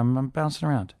and there. I'm bouncing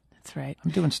around. That's right.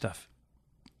 I'm doing stuff.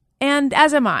 And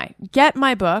as am I. Get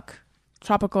my book,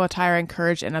 Tropical Attire and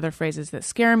Courage and Other Phrases That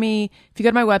Scare Me. If you go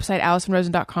to my website,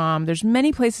 AllisonRosen.com, there's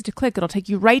many places to click. It'll take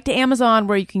you right to Amazon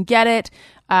where you can get it.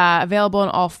 Available in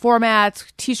all formats,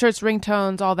 t-shirts,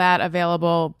 ringtones, all that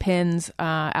available. Pins,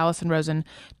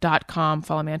 AllisonRosen.com.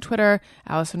 Follow me on Twitter,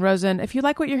 Allison Rosen. If you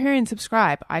like what you're hearing,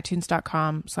 subscribe.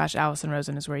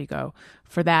 iTunes.com/AllisonRosen is where you go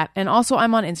for that. And also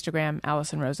I'm on Instagram,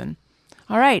 Allison Rosen.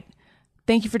 All right.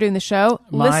 Thank you for doing the show.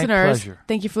 My Listeners, pleasure.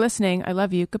 thank you for listening. I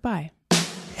love you. Goodbye.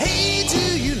 Hey,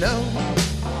 do you know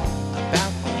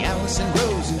about the Allison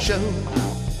Rosen Show?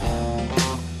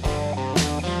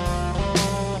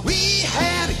 We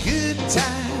had a good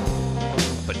time,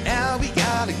 but now we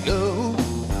gotta go.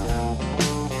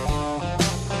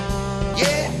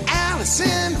 Yeah,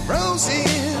 Allison Rosen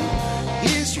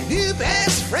is your new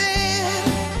best friend.